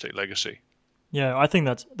fantastic legacy. Yeah, I think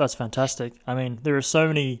that's fantastic. I mean, there are so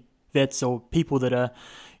many vets or people that are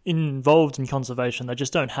involved in conservation that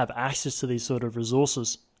just don't have access to these sort of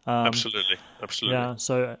resources. Absolutely. Yeah.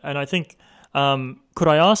 So, and I think, could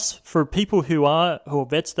I ask for people who are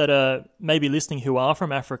vets that are maybe listening who are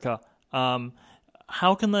from Africa,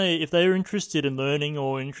 how can they, if they're interested in learning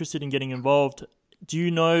or interested in getting involved, do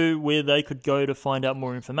you know where they could go to find out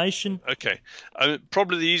more information? Okay.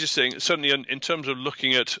 Probably the easiest thing, certainly in terms of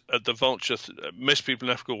looking at the vulture, most people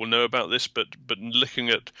in Africa will know about this, but looking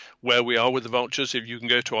at where we are with the vultures, if you can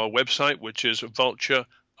go to our website, which is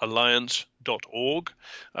vulturealliance.org.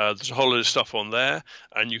 There's a whole lot of stuff on there,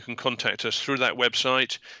 and you can contact us through that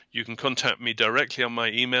website. You can contact me directly on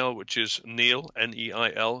my email, which is Neil,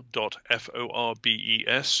 neil.forbes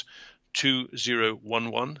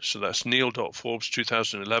 2011, so that's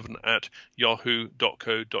neil.forbes2011 at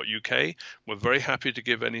yahoo.co.uk. We're very happy to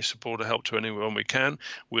give any support or help to anyone we can.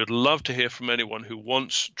 We'd love to hear from anyone who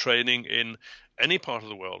wants training in any part of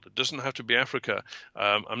the world. It doesn't have to be Africa.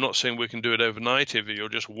 I'm not saying we can do it overnight. If you're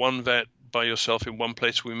just one vet by yourself in one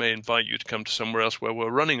place, we may invite you to come to somewhere else where we're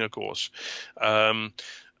running a course.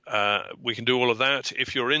 We can do all of that.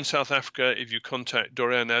 If you're in South Africa, if you contact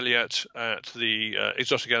Dorian Elliott at the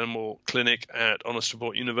Exotic Animal Clinic at Honest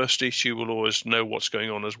Support University, she will always know what's going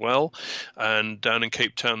on as well. And down in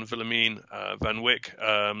Cape Town, Wilhelmine Van Wyck,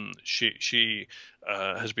 she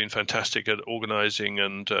has been fantastic at organising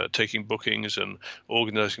and taking bookings and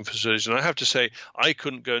organising facilities. And I have to say, I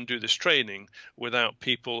couldn't go and do this training without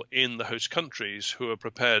people in the host countries who are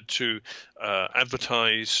prepared to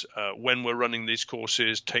advertise when we're running these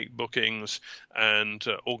courses, take bookings, and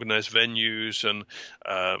organise venues, and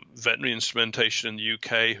veterinary instrumentation in the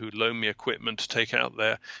UK who loan me equipment to take out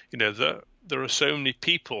there. There are so many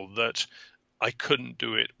people that I couldn't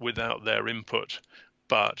do it without their input.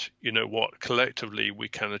 But you know what? Collectively, we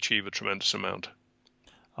can achieve a tremendous amount.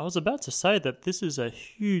 I was about to say that this is a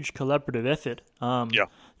huge collaborative effort. Yeah.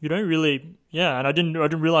 You don't really, and I didn't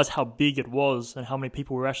realize how big it was and how many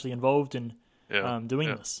people were actually involved in doing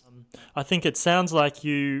yeah. this. I think it sounds like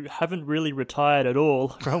you haven't really retired at all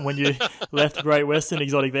from when you left Great Western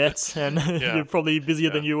Exotic Vets, and you're probably busier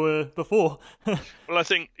than you were before. Well, I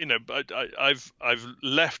think I've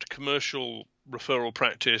left commercial referral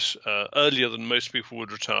practice earlier than most people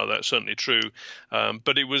would retire. That's certainly true,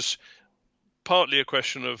 but it was partly a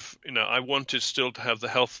question of I wanted still to have the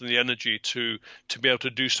health and the energy to be able to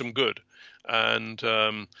do some good, and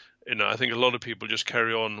I think a lot of people just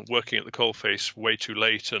carry on working at the coalface way too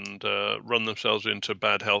late and run themselves into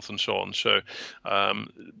bad health and so on. So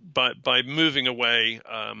by moving away,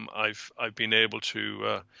 I've been able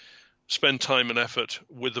to spend time and effort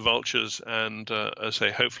with the vultures, and as I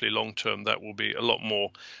say, hopefully long term that will be a lot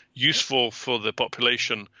more useful for the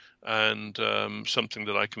population and something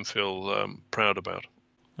that I can feel proud about.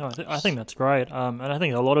 No, I think that's great, and I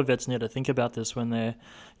think a lot of vets need to think about this when they're,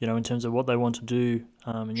 in terms of what they want to do,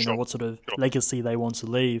 and Sure. what sort of legacy they want to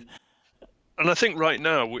leave. And I think right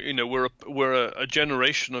now, we're a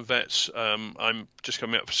generation of vets. I'm just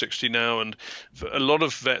coming up for 60 now, and a lot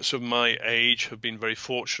of vets of my age have been very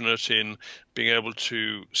fortunate in being able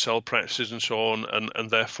to sell practices and so on, and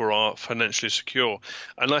therefore are financially secure.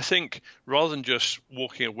 And I think rather than just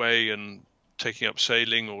walking away and taking up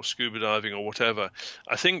sailing or scuba diving or whatever,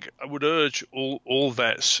 I think I would urge all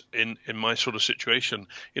vets in my sort of situation,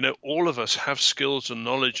 all of us have skills and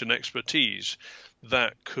knowledge and expertise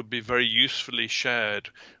that could be very usefully shared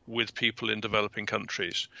with people in developing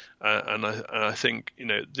countries, and I think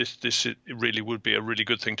this really would be a really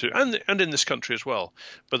good thing to do, and in this country as well.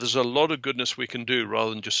 But there's a lot of goodness we can do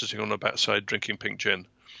rather than just sitting on our backside drinking pink gin.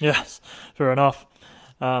 Yes, fair enough.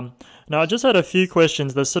 Now, I just had a few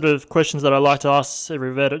questions. There's sort of questions that I like to ask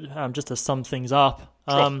every vet, just to sum things up.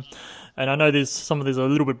 Sure. And I know some of these are a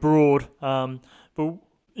little bit broad, but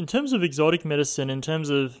in terms of exotic medicine, in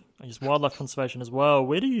terms of wildlife conservation as well,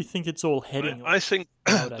 where do you think it's all heading? I think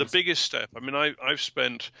the biggest step, I've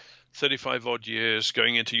spent 35 odd years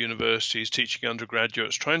going into universities, teaching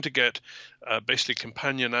undergraduates, trying to get basically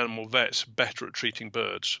companion animal vets better at treating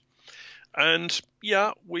birds. And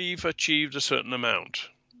we've achieved a certain amount,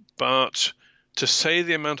 but to say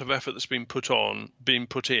the amount of effort that's been put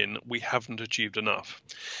in, we haven't achieved enough.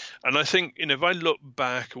 And I think, if I look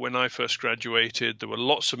back when I first graduated, there were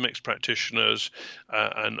lots of mixed practitioners,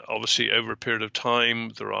 and obviously over a period of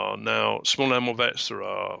time, there are now small animal vets, there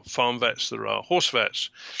are farm vets, there are horse vets,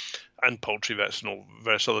 and poultry vets, and all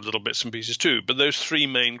various other little bits and pieces too. But those three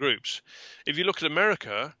main groups. If you look at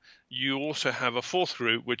America, you also have a fourth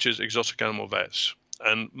group, which is exotic animal vets.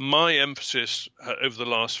 And my emphasis over the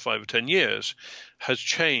last 5 or 10 years has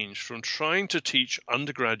changed from trying to teach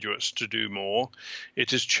undergraduates to do more. It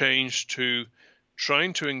has changed to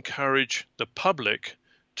trying to encourage the public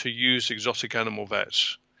to use exotic animal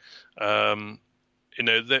vets.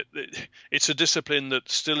 It's a discipline that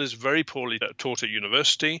still is very poorly taught at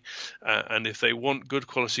university, and if they want good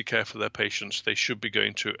quality care for their patients, they should be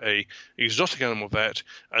going to a exotic animal vet.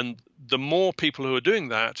 And the more people who are doing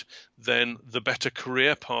that, then the better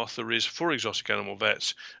career path there is for exotic animal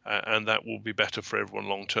vets, and that will be better for everyone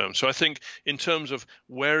long term. So I think in terms of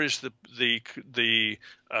where is the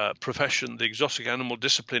profession, the exotic animal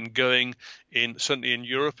discipline going certainly in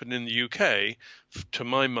Europe and in the UK, to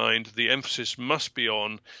my mind, the emphasis must be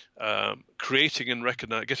on creating and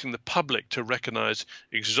getting the public to recognize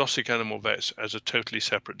exotic animal vets as a totally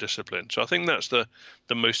separate discipline. So I think that's the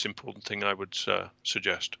most important thing I would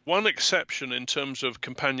suggest. One exception in terms of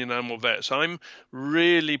companion animal vets, I'm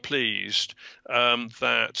really pleased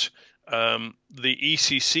that the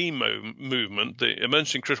ECC movement, the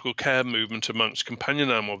Emergency and Critical Care movement amongst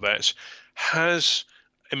companion animal vets, has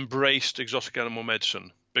embraced exotic animal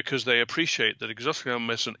medicine, because they appreciate that exotic animal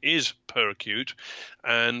medicine is per acute,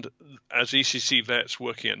 and as ECC vets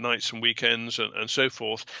working at nights and weekends and so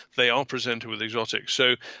forth, they are presented with exotics.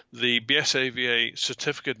 So the BSAVA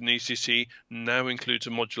certificate in ECC now includes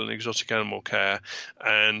a module in exotic animal care,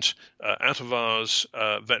 and out of ours,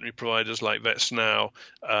 veterinary providers like VetsNow,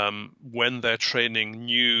 when they're training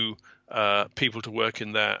new people to work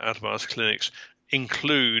in their out of hours clinics,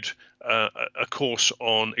 include a course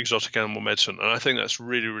on exotic animal medicine, and I think that's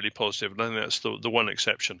really, really positive, and I think that's the one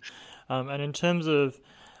exception. And in terms of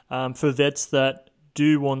for vets that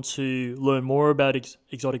do want to learn more about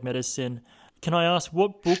exotic medicine, can I ask,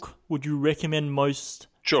 what book would you recommend most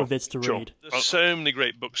for vets to read? There's so many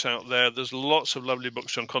great books out there. There's lots of lovely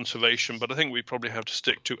books on conservation, but I think we probably have to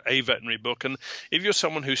stick to a veterinary book. And if you're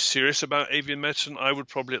someone who's serious about avian medicine, I would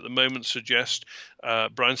probably at the moment suggest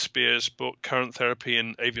Brian Spear's book, Current Therapy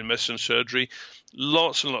in Avian Medicine and Surgery.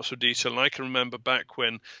 Lots and lots of detail. And I can remember back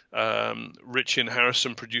when Ritchie and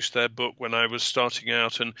Harrison produced their book when I was starting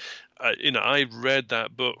out, and I read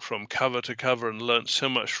that book from cover to cover and learned so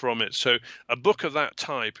much from it. So a book of that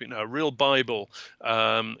type, a real Bible,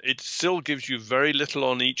 it still gives you very little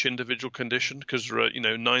on each individual condition, because there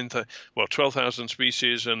are 12,000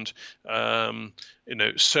 species and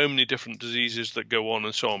so many different diseases that go on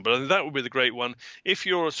and so on. But I think that would be the great one. If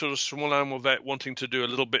you're a sort of small animal vet wanting to do a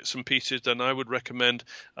little bits and pieces, then I would recommend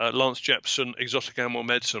Lance Jepson, Exotic Animal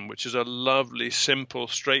Medicine, which is a lovely, simple,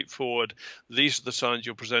 straightforward, these are the signs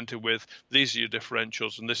you're presented with, these are your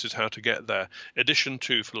differentials, and this is how to get there. Edition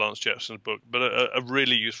 2 for Lance Jepson's book, but a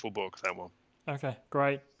really useful book, that one. Okay,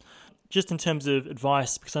 great. Just in terms of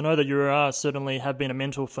advice, because I know that you certainly have been a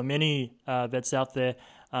mentor for many vets out there,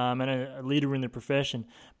 and a leader in the profession.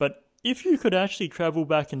 But if you could actually travel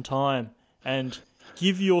back in time and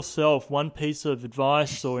give yourself one piece of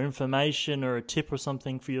advice or information or a tip or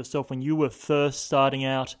something for yourself when you were first starting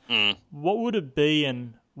out, what would it be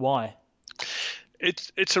and why?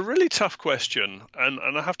 It's a really tough question, and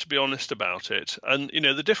I have to be honest about it. And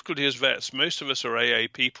the difficulty as vets, most of us are AA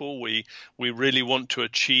people. We really want to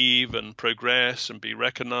achieve and progress and be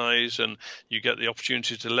recognized, and you get the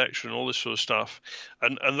opportunity to lecture and all this sort of stuff,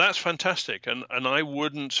 and that's fantastic. And I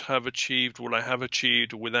wouldn't have achieved what I have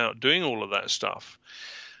achieved without doing all of that stuff.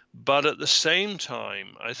 But at the same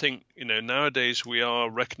time, I think nowadays we are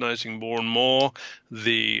recognizing more and more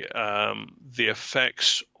the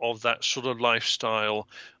effects of that sort of lifestyle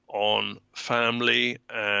on family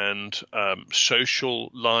and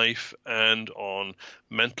social life and on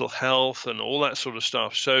mental health and all that sort of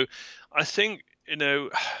stuff. So I think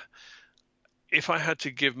if I had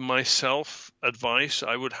to give myself advice,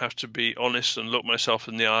 I would have to be honest and look myself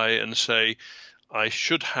in the eye and say I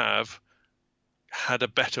should have had a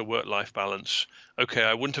better work-life balance. Okay,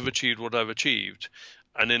 I wouldn't have achieved what I've achieved.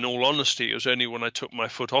 And in all honesty, it was only when I took my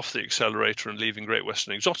foot off the accelerator and leaving Great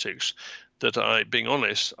Western Exotics that being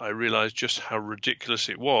honest, I realized just how ridiculous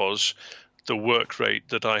it was, the work rate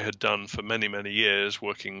that I had done for many, many years,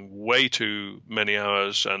 working way too many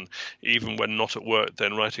hours, and even when not at work,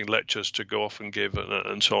 then writing lectures to go off and give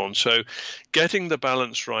and so on. So getting the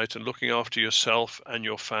balance right and looking after yourself and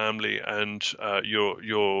your family and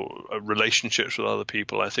your relationships with other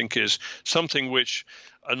people, I think is something which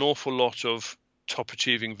an awful lot of top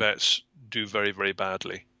achieving vets do very, very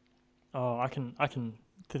badly. Oh, I can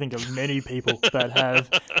think of many people that have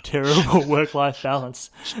terrible work-life balance.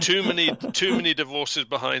 Too many divorces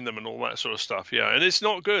behind them and all that sort of stuff. Yeah, and it's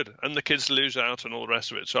not good, and the kids lose out and all the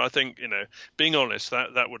rest of it. So I think being honest,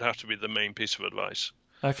 that would have to be the main piece of advice.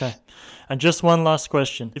 Okay, and just one last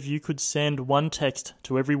question: if you could send one text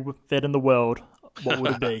to every vet in the world, what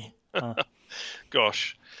would it be?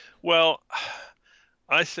 Gosh, well,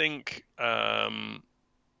 I think.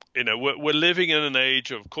 We're living in an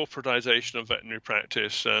age of corporatization of veterinary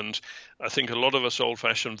practice, and I think a lot of us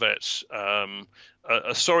old-fashioned vets are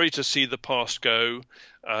sorry to see the past go,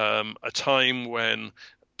 a time when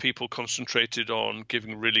people concentrated on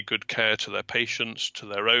giving really good care to their patients, to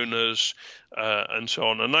their owners, and so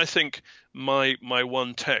on. And I think my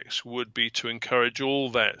one text would be to encourage all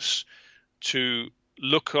vets to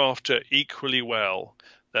look after equally well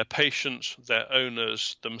their patients, their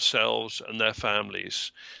owners, themselves, and their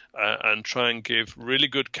families, and try and give really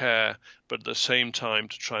good care, but at the same time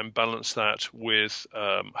to try and balance that with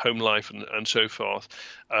home life and so forth.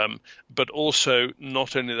 But also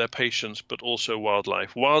not only their patients, but also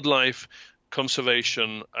wildlife. Wildlife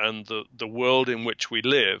conservation and the world in which we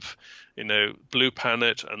live, Blue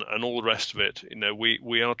Planet and all the rest of it,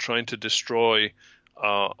 we are trying to destroy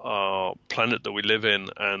our planet that we live in,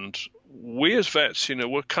 and we as vets,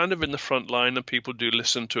 we're kind of in the front line, and people do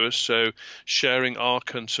listen to us. So sharing our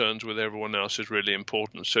concerns with everyone else is really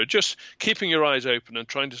important. So just keeping your eyes open and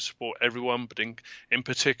trying to support everyone, but in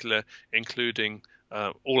particular, including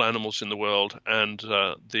all animals in the world and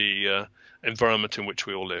the environment in which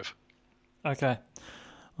we all live. Okay.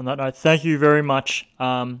 On that note, thank you very much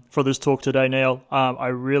for this talk today, Neil. I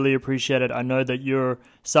really appreciate it. I know that you're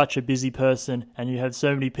such a busy person and you have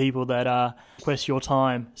so many people that request your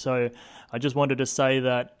time. So I just wanted to say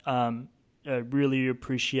that I really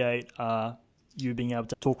appreciate you being able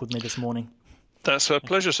to talk with me this morning. That's a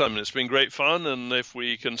pleasure, Simon. It's been great fun, and if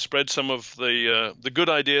we can spread some of the good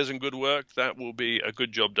ideas and good work, that will be a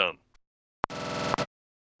good job done.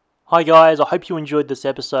 Hi guys, I hope you enjoyed this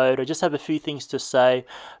episode. I just have a few things to say.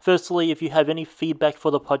 Firstly, if you have any feedback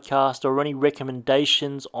for the podcast or any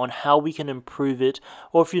recommendations on how we can improve it,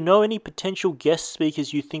 or if you know any potential guest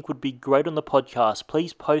speakers you think would be great on the podcast,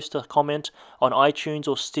 please post a comment on iTunes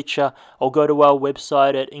or Stitcher, or go to our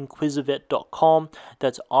website at inquisivet.com.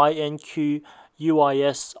 That's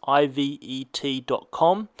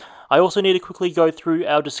INQUISIVET.com. I also need to quickly go through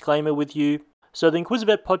our disclaimer with you. So the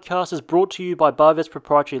Inquisivet podcast is brought to you by Barvets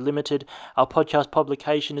Proprietary Limited. Our podcast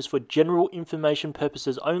publication is for general information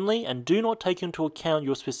purposes only and do not take into account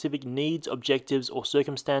your specific needs, objectives, or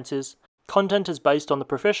circumstances. Content is based on the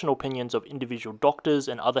professional opinions of individual doctors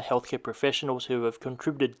and other healthcare professionals who have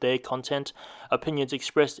contributed their content. Opinions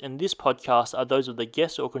expressed in this podcast are those of the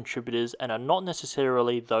guests or contributors and are not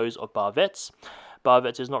necessarily those of Barvets.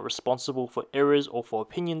 Barvets is not responsible for errors or for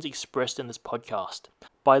opinions expressed in this podcast.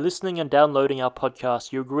 By listening and downloading our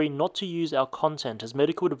podcast, you agree not to use our content as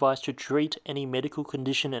medical advice to treat any medical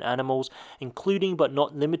condition in animals, including but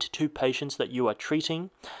not limited to patients that you are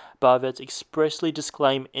treating. Barvets expressly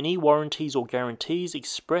disclaim any warranties or guarantees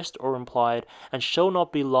expressed or implied and shall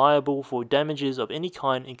not be liable for damages of any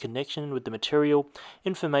kind in connection with the material,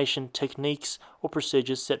 information, techniques, or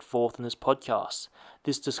procedures set forth in this podcast.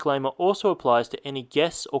 This disclaimer also applies to any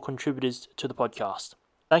guests or contributors to the podcast.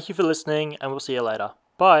 Thank you for listening, and we'll see you later.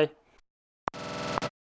 Bye.